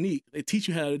certain technique. They teach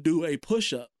you how to do a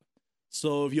push-up.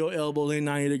 So if your elbow ain't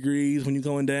 90 degrees when you're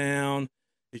going down,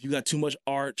 if you got too much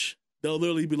arch, they'll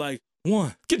literally be like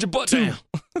 1, get your butt 2, down.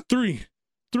 3,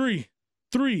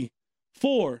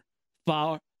 4,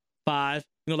 5.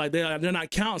 They're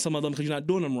not counting some of them because you're not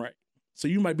doing them right. So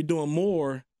you might be doing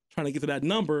more trying to get to that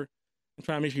number and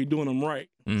trying to make sure you're doing them right.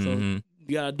 Mm-hmm. So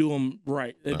you gotta do them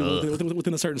right. They do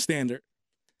within a certain standard.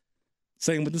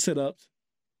 Same with the sit-ups,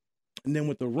 and then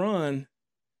with the run,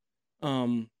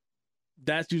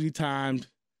 that's usually timed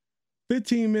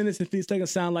 15 minutes and 50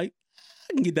 seconds. Sound like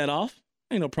I can get that off.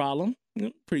 Ain't no problem.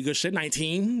 Pretty good shit.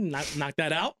 19, knock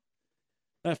that out.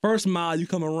 That first mile you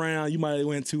come around, you might have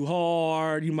went too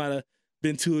hard. You might have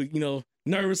been too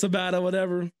nervous about it,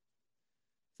 whatever.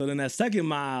 So then that second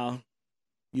mile,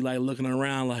 you looking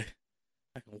around like,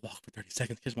 I can walk for 30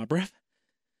 seconds, catch my breath.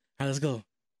 All right, let's go.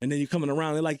 And then you're coming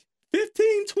around, they're like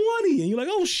 15, 20. And you're like,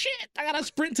 oh shit, I gotta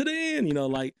sprint to the end.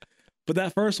 But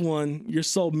that first one, you're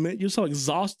so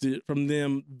exhausted from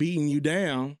them beating you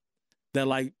down that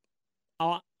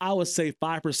I would say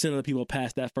 5% of the people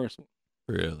pass that first one.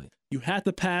 Really? You have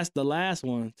to pass the last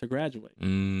one to graduate.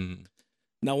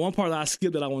 Now, one part that I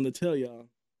skipped that I wanted to tell y'all,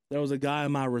 there was a guy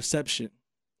in my reception.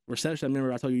 I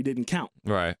remember I told you he didn't count.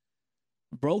 Right.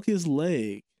 Broke his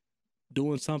leg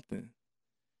doing something.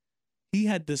 He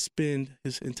had to spend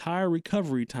his entire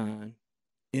recovery time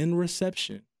in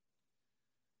reception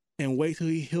and wait till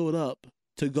he healed up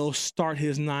to go start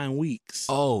his 9 weeks.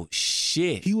 Oh,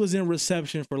 shit. He was in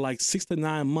reception for 6 to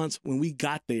 9 months when we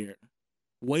got there,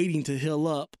 waiting to heal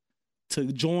up to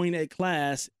join a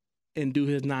class and do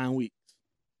his 9 weeks.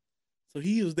 So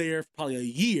he was there for probably a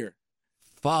year.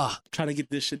 Fuck. Trying to get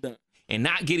this shit done. And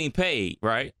not getting paid,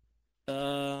 right?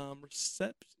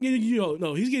 Reception.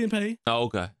 No, he's getting paid. Oh,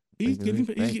 okay. He's getting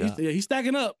paid. He's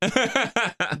stacking up.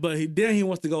 But he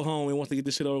wants to go home and wants to get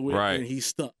this shit over with. Right. And he's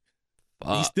stuck.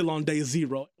 He's still on day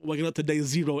 0, waking up to day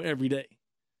 0 every day.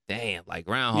 Damn, like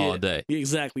Groundhog Day. Yeah,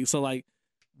 exactly. So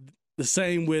the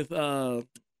same with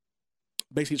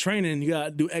basic training, you got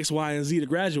to do X, Y, and Z to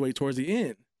graduate towards the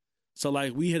end. So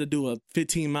like we had to do a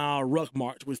 15-mile ruck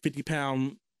march with 50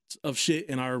 pounds of shit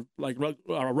in our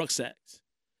our rucksacks,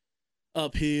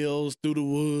 up hills, through the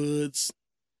woods.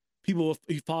 People, if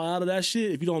you fall out of that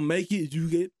shit, if you don't make it, you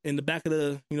get in the back of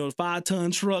the the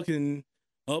 5-ton truck and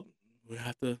we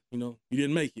have to you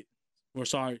didn't make it. We're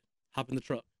sorry, hop in the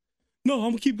truck. No,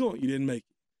 I'm gonna keep going. You didn't make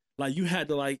it. Like you had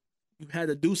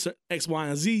to do X, Y,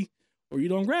 and Z, or you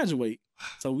don't graduate.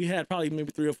 So we had probably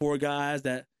maybe 3 or 4 guys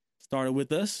that started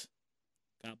with us,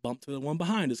 got bumped to the one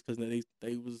behind us because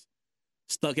they was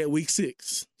stuck at week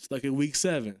 6, stuck at week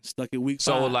 7, stuck at week 5.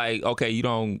 So like, okay, you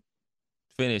don't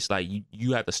finish, like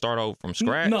you have to start over from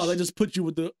scratch? No, they just put you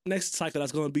with the next cycle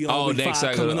that's going to be on week next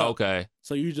 5 cycle, coming up. okay.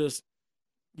 So you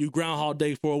Groundhog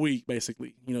Day for a week,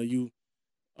 basically.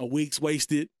 A week's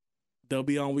wasted. They'll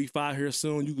be on week 5 here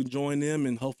soon. You can join them,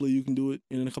 and hopefully you can do it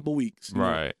in a couple weeks.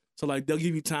 Right. So like they'll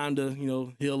give you time to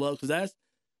heal up, because that's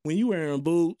when you wearing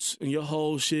boots and your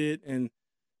whole shit. And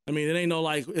I mean, it ain't no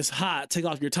like it's hot, take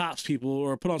off your tops, people,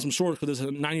 or put on some shorts because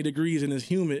it's 90 degrees and it's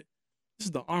humid. This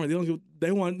is the Army.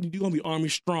 They want you're gonna be Army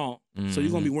strong. Mm-hmm. So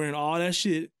you're gonna be wearing all that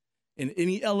shit in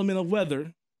any element of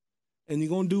weather, and you're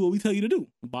gonna do what we tell you to do.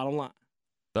 Bottom line.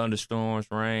 Thunderstorms,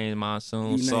 rain,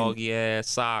 monsoon, soggy ass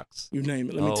socks. You name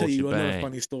it. Let me tell you another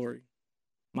funny story.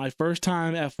 My first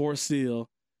time at Fort Sill,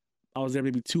 I was there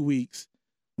maybe 2 weeks.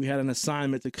 We had an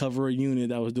assignment to cover a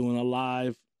unit that was doing a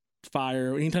live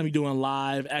fire. Anytime you're doing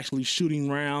live, actually shooting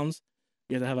rounds,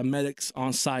 you have to have a medics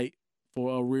on site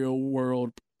for a real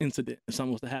world incident if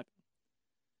something was to happen.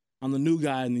 I'm the new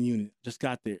guy in the unit. Just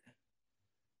got there.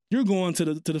 You're going to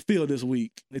the field this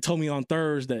week. They told me on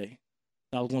Thursday.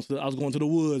 I was going to the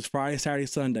woods Friday, Saturday,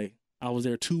 Sunday. I was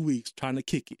there 2 weeks trying to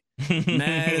kick it.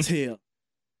 Mad as hell.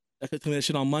 I could tell me that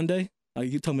shit on Monday.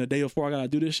 Like you told me the day before I gotta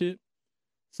do this shit.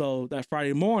 So that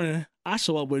Friday morning, I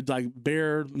show up with like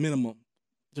bare minimum,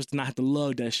 just to not have to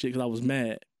lug that shit because I was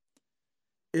mad.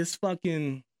 It's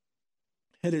fucking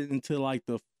headed into like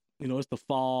it's the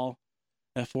fall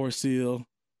at Fort Sill.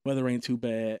 Weather ain't too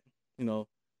bad.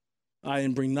 I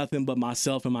didn't bring nothing but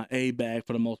myself and my A bag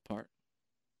for the most part.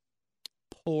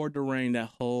 Poured the rain that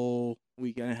whole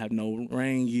week. I didn't have no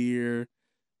rain gear,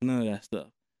 none of that stuff.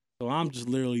 So I'm just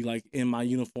literally like in my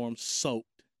uniform soaked.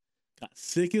 Got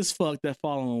sick as fuck that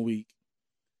following week.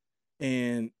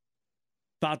 And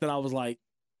thought that I was like,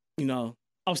 I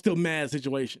was still mad at the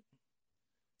situation.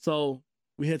 So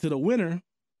we head to the winter.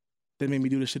 They made me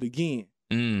do this shit again.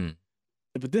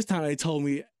 But this time they told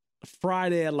me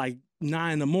Friday at like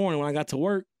 9 in the morning when I got to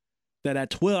work that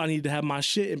at 12 I needed to have my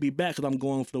shit and be back because I'm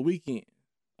going for the weekend.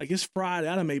 Like it's Friday.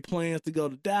 I done made plans to go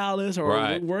to Dallas or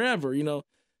wherever,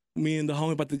 Me and the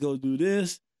homie about to go do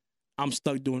this. I'm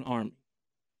stuck doing Army.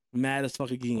 Mad as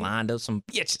fuck again. Lined up some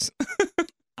bitches.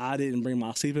 I didn't bring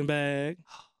my sleeping bag.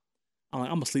 I'm like,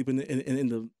 I'm gonna sleep in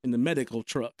the medical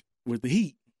truck with the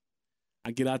heat.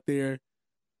 I get out there.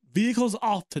 Vehicles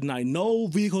off tonight. No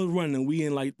vehicles running. We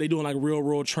in like they doing like real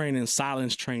world training,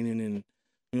 silence training,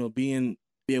 and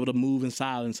be able to move in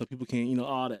silence so people can't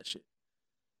all that shit.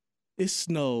 It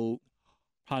snowed.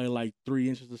 Probably like 3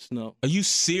 inches of snow. Are you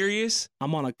serious?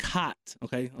 I'm on a cot,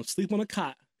 okay? I'm sleeping on a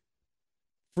cot.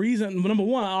 Freezing. Number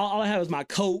one, all I have is my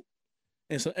coat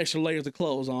and some extra layers of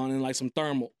clothes on and like some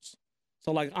thermals.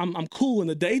 So like I'm cool in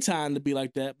the daytime to be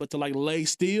like that, but to like lay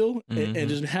still and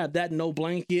just have that no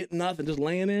blanket, nothing, just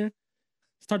laying there,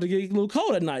 start to get a little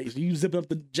cold at night. So you zip up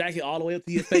the jacket all the way up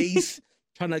to your face,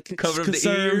 trying to cover up the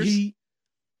conserve ears. heat.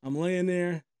 I'm laying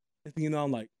there, and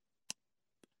I'm like,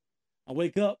 I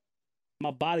wake up. My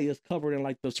body is covered in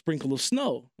like the sprinkle of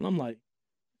snow. And I'm like,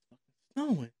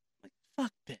 snowing. Like,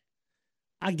 fuck that.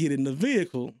 I get in the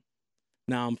vehicle.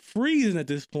 Now I'm freezing at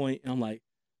this point. And I'm like,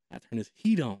 I turn this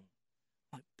heat on.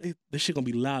 Like, this shit gonna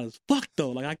be loud as fuck though.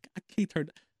 Like, I can't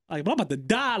turn, like, but I'm about to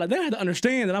die. Like, they have to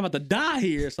understand that I'm about to die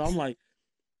here. So I'm like,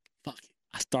 fuck it.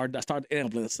 I start the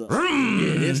ambulance up.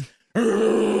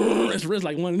 It's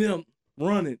like one of them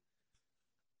running.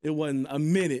 It wasn't a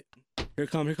minute. Here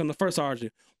come the first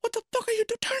sergeant. What the fuck are you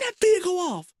doing? Turn that vehicle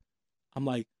off. I'm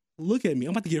like, look at me.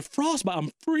 I'm about to get frostbite.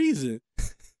 I'm freezing.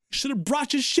 Should have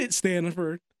brought your shit,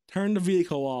 Stanford. Turn the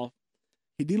vehicle off.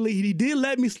 He did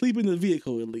let me sleep in the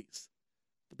vehicle at least.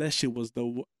 But that shit was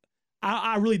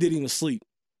I really didn't even sleep.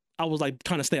 I was like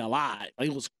trying to stay alive. Like,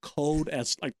 it was cold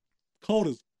as fuck.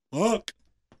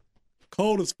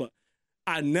 Cold as fuck.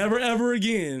 I never ever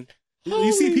again.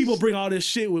 You see people bring all this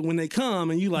shit when they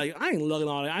come, and you like, I ain't lugging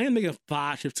all that. I ain't making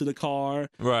 5 trips to the car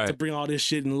to bring all this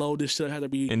shit and load this shit. I have to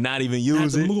be and not even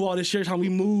use it. Move all this shit. How we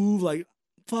move, like,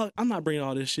 fuck. I'm not bringing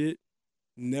all this shit.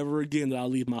 Never again did I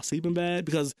leave my sleeping bag,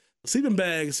 because the sleeping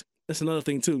bags. That's another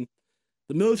thing too.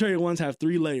 The military ones have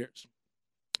 3 layers.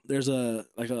 There's a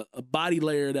body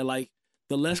layer that like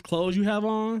the less clothes you have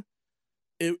on,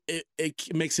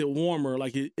 it makes it warmer.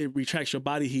 Like it retracts your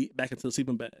body heat back into the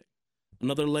sleeping bag.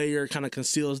 Another layer kind of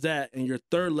conceals that, and your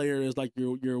third layer is like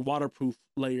your waterproof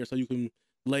layer, so you can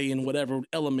lay in whatever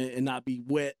element and not be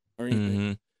wet or anything.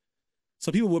 Mm-hmm.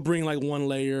 So people would bring like 1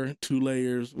 layer, 2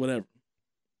 layers, whatever.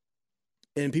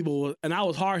 And I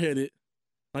was hard headed.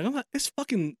 Like I'm like, it's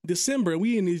fucking December.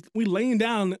 We laying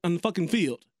down on the fucking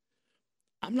field.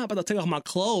 I'm not about to take off my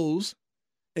clothes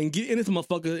and get in this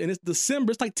motherfucker. And it's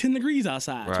December. It's like 10 degrees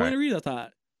outside, Right. 20 degrees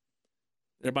outside.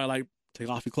 Everybody like, take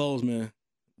off your clothes, man.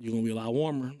 You're gonna be a lot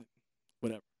warmer.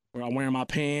 Whatever. Or I'm wearing my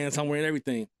pants. I'm wearing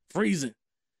everything. Freezing.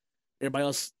 Everybody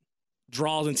else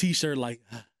draws and t-shirt like.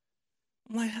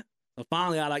 I'm like. So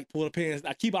finally, I like pull the pants.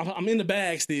 I'm in the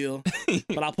bag still,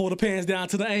 but I pull the pants down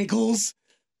to the ankles,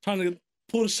 trying to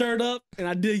pull the shirt up, and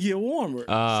I did get warmer.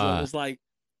 So it's like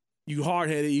you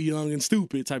hard-headed, you young and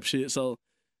stupid type shit. So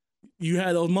you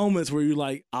had those moments where you're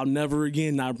like, I'll never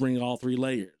again not bring all 3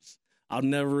 layers. I'll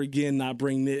never again not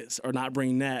bring this or not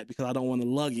bring that because I don't want to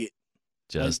lug it.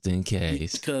 Just in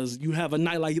case. Because you have a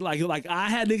night like I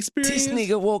had the experience. This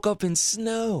nigga woke up in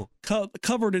snow.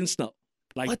 Covered in snow.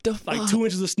 Like, what the fuck? Like 2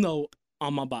 inches of snow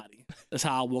on my body. That's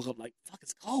how I woke up. Like, fuck,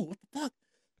 it's cold. What the fuck?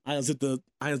 I unzipped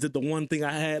the one thing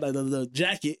I had, like the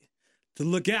jacket, to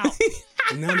look out,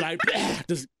 and I'm like,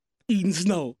 just eating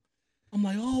snow. I'm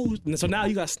like, oh. And so now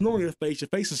you got snow on your face. Your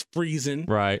face is freezing.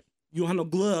 Right. You don't have no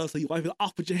gloves, so you wipe it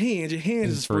off with your hands. Your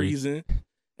hands is freezing.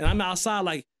 And I'm outside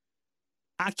like,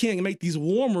 I can't make these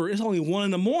warmer. It's only 1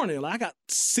 in the morning. Like I got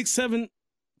 6, 7,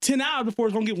 10 hours before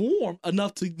it's gonna get warm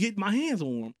enough to get my hands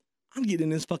warm. I'm getting in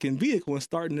this fucking vehicle and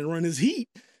starting to run this heat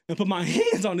and put my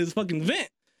hands on this fucking vent.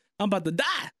 I'm about to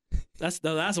die. That's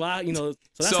why I, So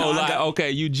that's how like, I got,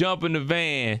 okay, you jump in the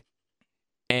van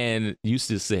and you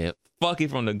just said fuck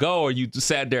it from the go, or you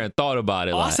sat there and thought about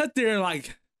it? I Like, sat there and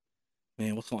like,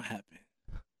 man, what's gonna happen?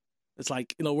 It's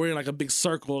like, we're in like a big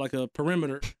circle, like a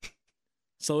perimeter.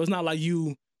 So it's not like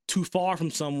you too far from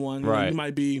someone. Right. You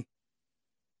might be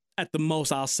at the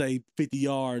most, I'll say 50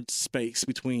 yards space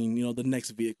between, the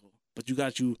next vehicle. But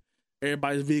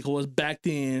everybody's vehicle is backed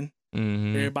in.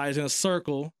 mm-hmm. Everybody's in a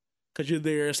circle because you're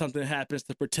there if something happens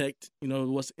to protect,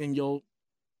 what's in your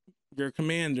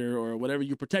commander or whatever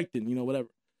you're protecting, whatever.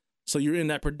 So you're in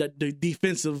that the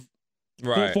defensive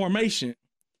formation.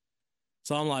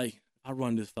 So I'm like, I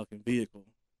run this fucking vehicle.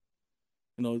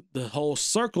 The whole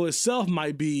circle itself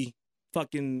might be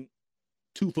fucking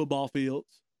 2 football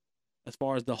fields as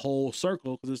far as the whole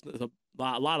circle, because it's a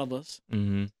lot of us.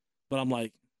 Mm-hmm. But I'm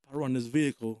like, if I run this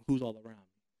vehicle, who's all around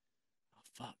me? Oh,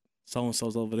 fuck.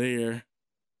 So-and-so's over there.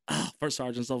 First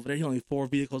sergeant's over there. He only 4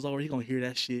 vehicles over. He gonna hear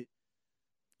that shit.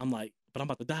 I'm like, but I'm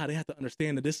about to die. They have to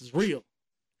understand that this is real.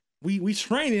 We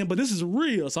training, but this is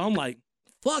real. So I'm like,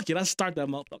 fuck it. I start that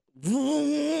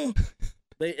motherfucker.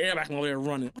 Everybody over there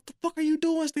running. What the fuck are you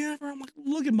doing, Stanford? I'm like,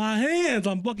 look at my hands.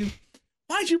 I'm fucking,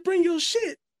 why'd you bring your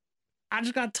shit? I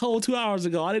just got told 2 hours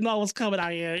ago. I didn't know I was coming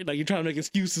out here. Like, you're trying to make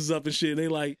excuses up and shit. And they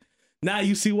like, now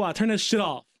you see why. Turn that shit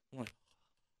off. I'm like,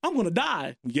 I'm going to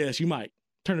die. Yes, you might.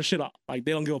 Turn the shit off. Like,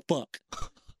 they don't give a fuck.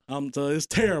 So it's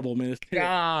terrible, man. It's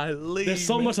terrible. Golly, there's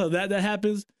so much of that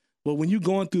happens. But when you're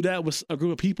going through that with a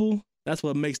group of people, that's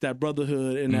what makes that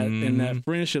brotherhood and that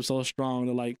friendship so strong.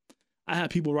 That like, I had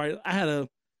people I had a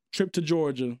trip to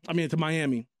to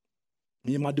Miami.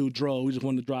 Me and my dude Dro, we just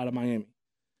wanted to drive to Miami.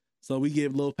 So we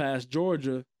get a little past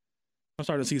Georgia. I'm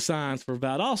starting to see signs for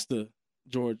Valdosta,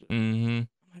 Georgia. Mm-hmm. I'm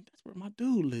like, that's where my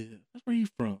dude lives. That's where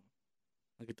he's from.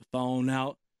 I get the phone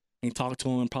out, ain't talked to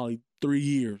him in probably 3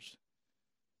 years.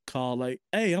 Call like,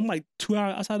 hey, I'm like 2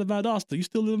 hours outside of Valdosta. You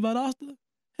still live in Valdosta?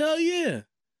 Hell yeah.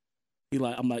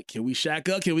 I'm like, can we shack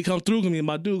up? Can we come through? Me and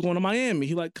my dude going to Miami.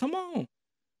 He like, come on.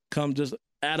 Come just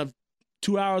out of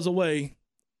 2 hours away.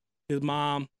 His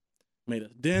mom made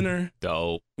us dinner.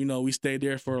 Dope. We stayed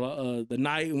there for the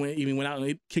night. Went out and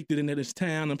they kicked it into this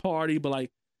town and party. But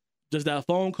like, just that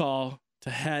phone call to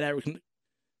have that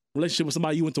relationship with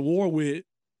somebody you went to war with,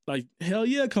 like, hell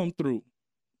yeah, come through.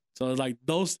 So it's like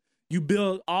you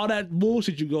build all that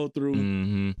bullshit you go through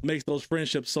makes those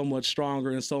friendships so much stronger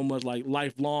and so much like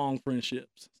lifelong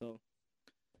friendships. So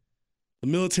the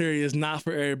military is not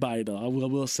for everybody though. I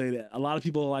will say that. A lot of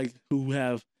people like who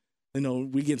have,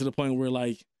 we get to the point where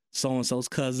like so-and-so's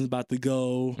cousin's about to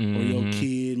go or your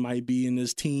kid might be in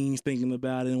his teens thinking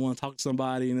about it and want to talk to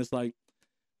somebody. And it's like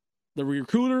the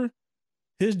recruiter,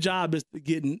 his job is to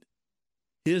get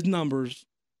his numbers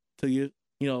to get,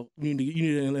 you need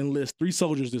to enlist 3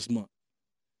 soldiers this month.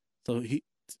 So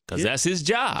because that's his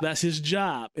job. That's his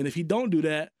job. And if he don't do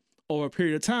that over a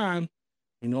period of time,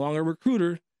 You're no longer a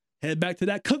recruiter. Head back to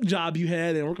that cook job you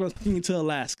had, and we're going to send you to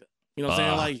Alaska. You know what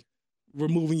I'm saying? Like, we're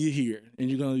moving you here, and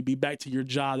you're going to be back to your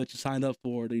job that you signed up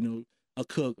for, you know, a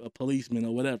cook, a policeman,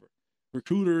 or whatever.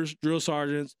 Recruiters, drill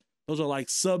sergeants, those are like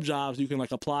sub jobs you can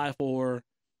like apply for.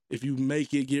 If you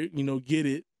make it, get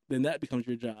it, then that becomes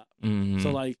your job. Mm-hmm.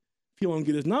 So like, if he won't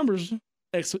get his numbers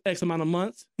X amount of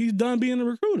months, he's done being a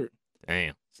recruiter.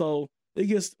 Damn. So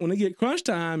when they get crunch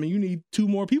time and you need 2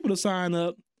 more people to sign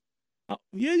up,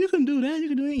 yeah, you can do that. You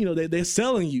can do it. You know, they're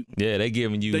selling you. Yeah, they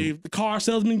giving you the car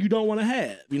salesman you don't want to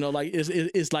have. You know, like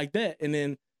it's like that. And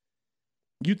then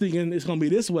you thinking it's gonna be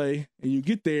this way, and you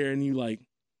get there and you like,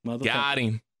 motherfucker. Got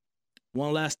him.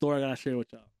 One last story I gotta share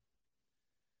with y'all.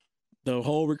 The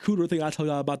whole recruiter thing I told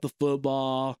y'all about, the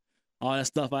football, all that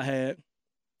stuff I had.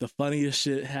 The funniest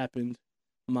shit happened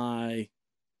my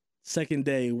second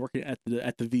day working at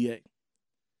the VA.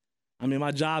 I'm in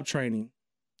my job training.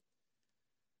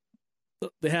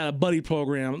 They had a buddy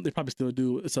program. They probably still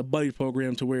do. It's a buddy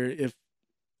program to where if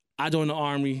I join the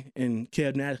Army and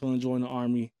Kev Nash going to join the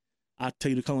Army, I tell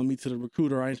you to come with me to the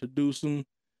recruiter. I introduce him.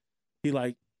 He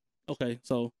like, okay.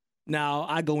 So now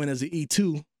I go in as an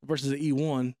E2 versus an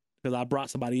E1 because I brought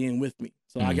somebody in with me.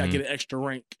 So I got to get an extra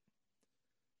rank.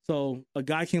 So a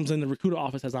guy comes in the recruiter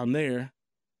office as I'm there.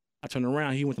 I turn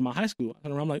around. He went to my high school. I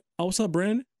turn around. I'm like, oh, what's up,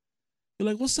 Brandon? He's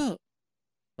like, what's up?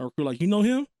 The recruiter like, you know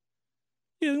him?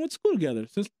 Yeah, we went to school together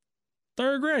since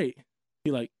 3rd grade. He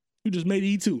like, you just made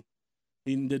E2.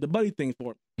 He did the buddy thing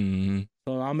for me. Mm-hmm.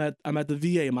 So I'm at the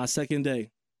VA my second day.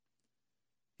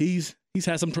 He's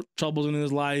had some troubles in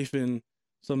his life and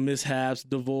some mishaps,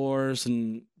 divorce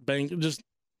and just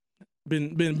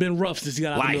been rough since he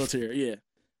got out of the military. Yeah,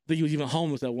 I think he was even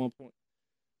homeless at one point.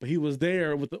 But he was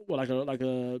there with like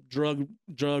a drug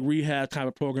rehab type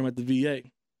of program at the VA.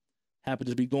 Happened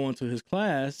to be going to his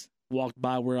class. Walked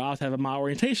by where I was having my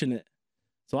orientation at.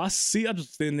 So I'm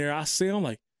just sitting there. I see him, I'm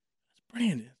like, it's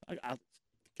Brandon.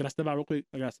 Can I step out real quick?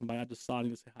 I got somebody I just saw him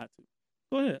to say hi to.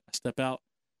 Go ahead. I step out.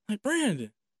 I'm like,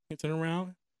 Brandon. I turn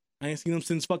around. I ain't seen him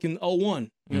since fucking 01. You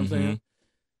know what I'm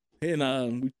saying?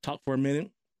 And we talked for a minute.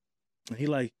 And he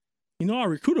like, you know, our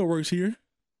recruiter works here.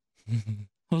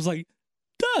 I was like,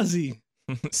 does he?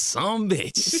 Some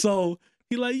bitch. So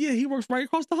he like, yeah, he works right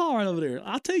across the hall right over there.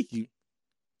 I'll take you.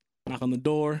 Knock on the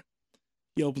door.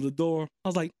 He opened the door. I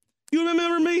was like, you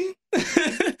remember me?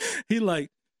 He like,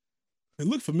 it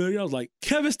looked familiar. I was like,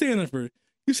 Kevin Stanford.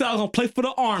 You said I was going to play for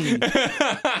the Army.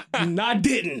 And I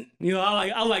didn't. You know,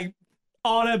 I like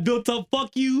all that built up,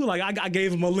 fuck you. Like, I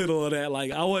gave him a little of that.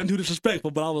 Like, I wasn't too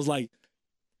disrespectful, but I was like,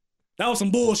 that was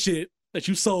some bullshit that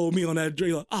you sold me on that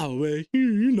drink. Like, oh, man,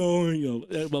 you know,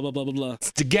 blah, blah, blah, blah, blah.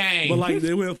 It's the game. But, like,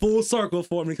 they went full circle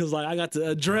for me because, like, I got to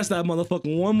address that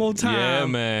motherfucker one more time. Yeah,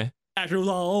 man. After it was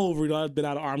all over, you know, I've been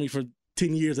out of the Army for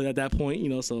 10 years at that point, you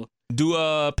know, so.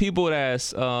 Do people that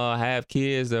have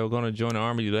kids that are going to join the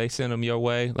Army, do they send them your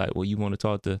way? Like, well, you want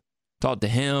to talk to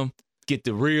him, get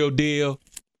the real deal?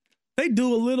 They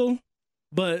do a little,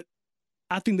 but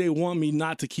I think they want me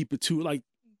not to keep it too, like,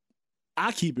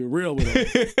 I keep it real with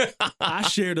them. I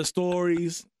share the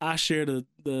stories. I share the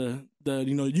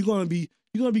you know, you're gonna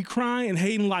be crying and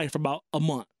hating life for about a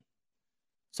month.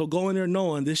 So go in there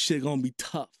knowing this shit gonna be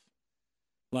tough.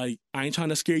 Like, I ain't trying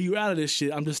to scare you out of this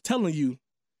shit. I'm just telling you,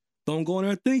 don't go in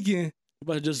there thinking,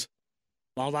 but just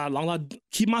long as I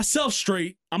keep myself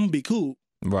straight, I'm gonna be cool.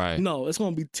 Right. No, it's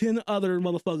gonna be 10 other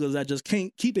motherfuckers that just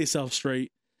can't keep themselves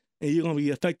straight, and you're gonna be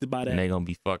affected by that. And they're gonna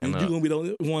be fucking and up. you're gonna be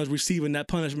the ones receiving that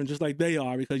punishment just like they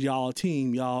are, because y'all a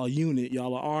team, y'all a unit,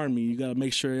 y'all an army. You gotta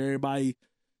make sure everybody,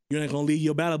 you're not gonna leave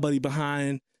your battle buddy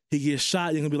behind. He gets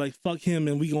shot, you're gonna be like, fuck him,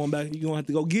 and we going back, you're gonna have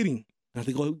to go get him. You have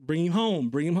to go bring him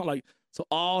home. Like, so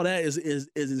all that is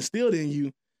instilled in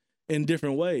you in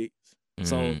different ways. Mm-hmm.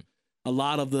 So a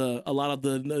lot of the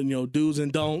you know, do's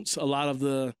and don'ts, a lot of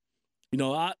the, you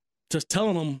know, I just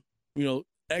telling them, you know,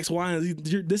 X, Y, and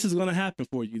Z, this is gonna happen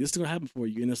for you. This is gonna happen for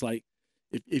you. And it's like,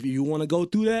 if you want to go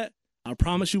through that, I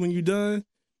promise you, when you're done,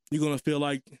 you're gonna feel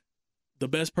like the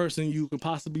best person you can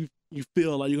possibly. You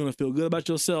feel like you're gonna feel good about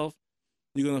yourself.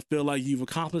 You're gonna feel like you've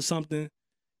accomplished something.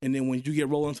 And then when you get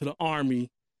rolled into the Army,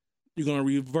 you're gonna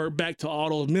revert back to all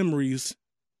those memories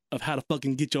of how to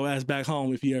fucking get your ass back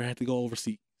home if you ever had to go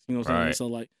overseas. You know what I'm saying? So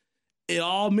like, it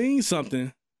all means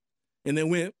something. And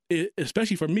then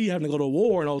especially for me having to go to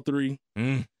war in 03,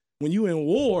 when you in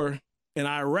war in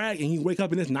Iraq and you wake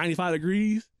up and it's 95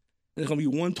 degrees and it's gonna be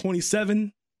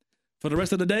 127 for the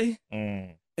rest of the day,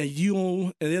 and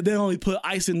they only put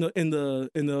ice in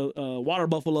the water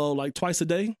buffalo like twice a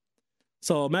day.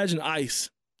 So imagine ice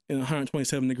in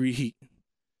 127 degree heat.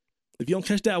 If you don't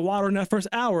catch that water in that first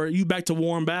hour, you back to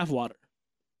warm bath water.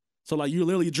 So like you're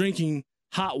literally drinking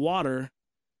hot water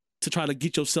to try to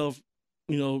get yourself,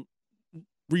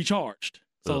 recharged.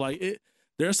 So like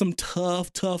there's some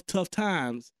tough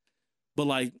times, but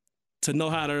like to know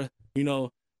how to,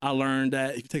 I learned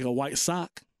that if you take a white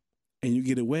sock and you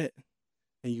get it wet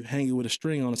and you hang it with a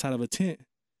string on the side of a tent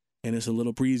and it's a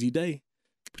little breezy day,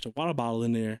 put your water bottle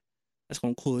in there, that's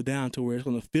going to cool it down to where it's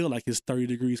going to feel like it's 30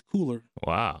 degrees cooler.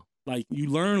 Wow. Like you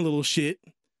learn little shit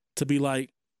to be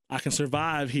like, I can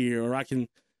survive here, or I can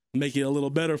make it a little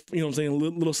better. You know what I'm saying?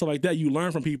 Little stuff like that. You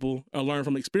learn from people or learn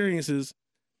from experiences.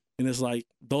 And it's like,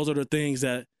 those are the things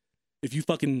that if you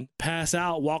fucking pass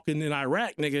out walking in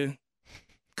Iraq, nigga,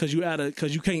 cause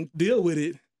you can't deal with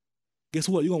it, guess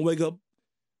what? You're gonna wake up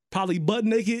probably butt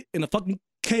naked in a fucking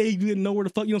cave. You didn't know where the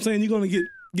fuck, you know what I'm saying? You're gonna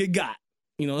get got,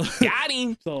 Got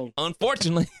him. So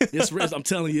unfortunately. it's real. I'm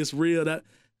telling you, it's real. That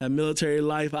military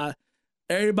life.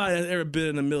 Everybody that's ever been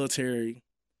in the military,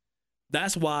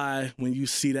 that's why when you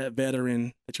see that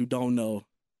veteran that you don't know,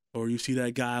 or you see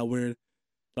that guy where,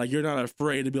 like, you're not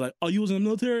afraid to be like, oh, you was in the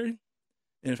military?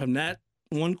 And from that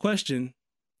one question,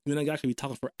 you and that guy could be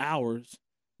talking for hours,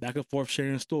 back and forth,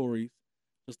 sharing stories,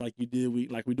 just like you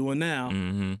did, like we're doing now.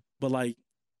 Mm-hmm. But like,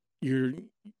 you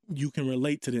can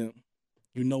relate to them.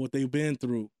 You know what they've been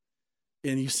through.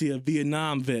 And you see a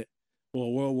Vietnam vet or a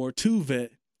World War II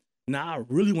vet. Now I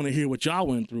really want to hear what y'all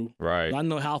went through. Right. I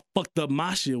know how fucked up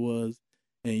my shit was.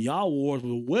 And y'all wars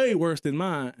was way worse than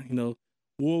mine.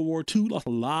 World War II lost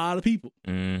a lot of people.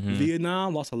 Mm-hmm.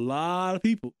 Vietnam lost a lot of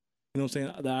people. You know what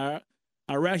I'm saying? The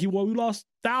Iraqi war, we lost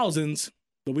thousands,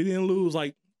 but we didn't lose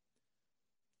like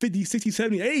 50, 60,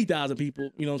 70, 80,000 people.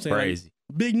 You know what I'm saying? Crazy.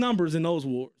 Like, big numbers in those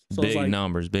wars. So Big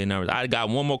numbers. I got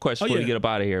one more question before we get up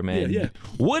out of here, man. Yeah.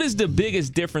 What is the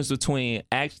biggest difference between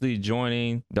actually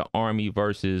joining the Army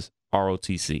versus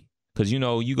ROTC? Because,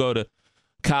 you go to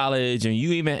college and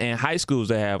you even in high schools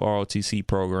they have ROTC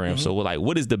programs. Mm-hmm. So, like,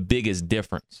 what is the biggest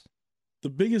difference? The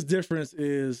biggest difference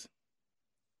is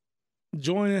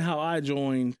joining how I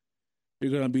joined,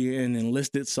 you're going to be an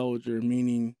enlisted soldier,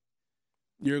 meaning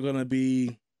you're going to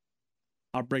be,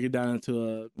 I'll break it down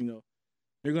into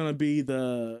you're going to be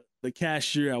the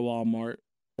cashier at Walmart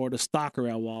or the stocker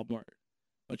at Walmart.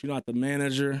 But you're not the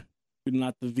manager. You're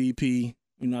not the VP.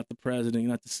 You're not the president. You're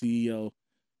not the CEO.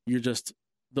 You're just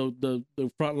the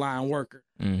frontline worker.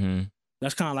 Mm-hmm.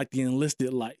 That's kind of like the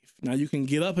enlisted life. Now you can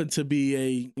get up into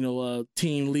be a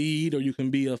team lead, or you can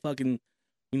be a fucking,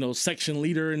 section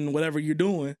leader in whatever you're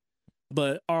doing.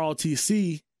 But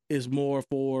ROTC is more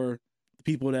for the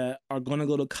people that are going to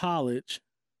go to college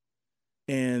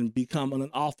and become an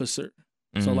officer.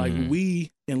 Mm-hmm. So like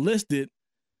we enlisted,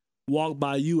 walk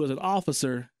by you as an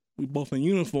officer, we both in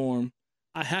uniform.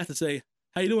 I have to say,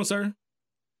 how you doing, sir?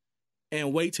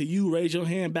 And wait till you raise your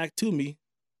hand back to me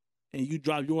and you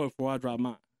drop yours before I drop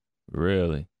mine.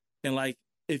 Really? And like,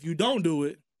 if you don't do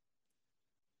it,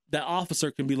 that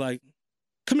officer can be like,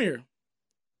 come here.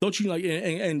 Don't you like,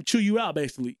 and chew you out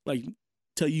basically, like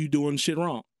tell you doing shit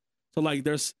wrong. So like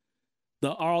there's,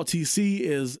 the ROTC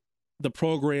is the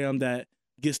program that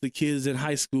gets the kids in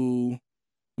high school,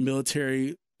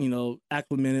 military,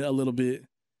 acclimated a little bit.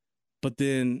 But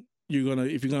then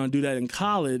if you're gonna do that in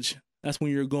college, that's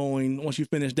when you're going, once you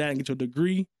finish that and get your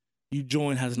degree, you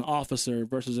join as an officer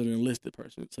versus an enlisted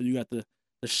person. So you got the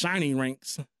shiny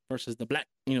ranks versus the black,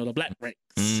 the black ranks.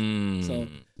 So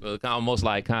it's almost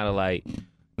like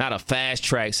not a fast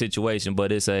track situation,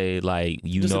 but it's a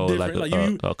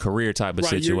a career type of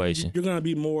situation. You're gonna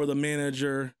be more the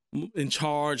manager in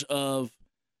charge of,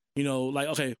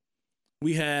 okay,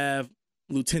 we have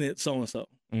Lieutenant so-and-so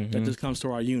that just comes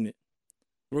to our unit.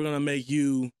 We're gonna make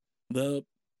you the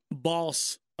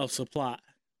boss of supply.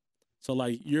 So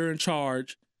like you're in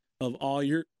charge of all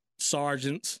your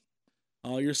sergeants,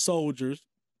 all your soldiers.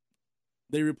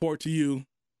 They report to you.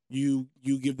 You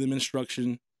give them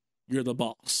instruction. You're the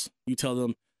boss. You tell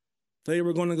them, hey,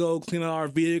 we're going to go clean out our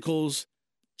vehicles,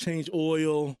 change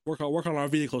oil, work on our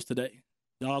vehicles today.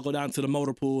 Y'all go down to the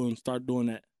motor pool and start doing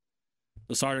that.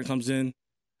 The sergeant comes in.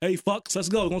 Hey, fucks, let's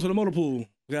go. Go to the motor pool.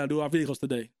 We got to do our vehicles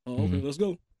today. Oh, okay, let's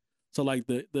go. So like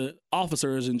the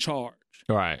officer is in charge.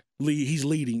 Right. He's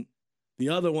leading. The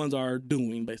other ones are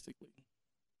doing, basically.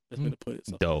 That's going to put it.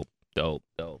 So. Dope.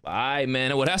 All right,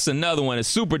 man. Well, that's another one. A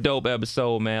super dope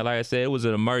episode, man. Like I said, it was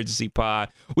an emergency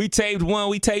pod. We taped one.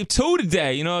 We taped two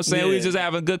today. You know what I'm saying? Yeah. We just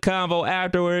having a good convo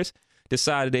afterwards.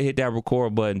 Decided to hit that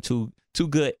record button. Too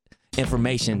good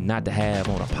information not to have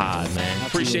on a pod, man.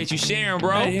 Appreciate you sharing,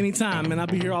 bro. Hey, anytime, man. I'll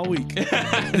be here all week. There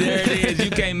it is.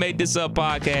 You can't make this up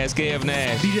podcast. Kev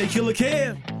Nash. DJ Killer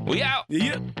Kev. We out.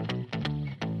 Yeah.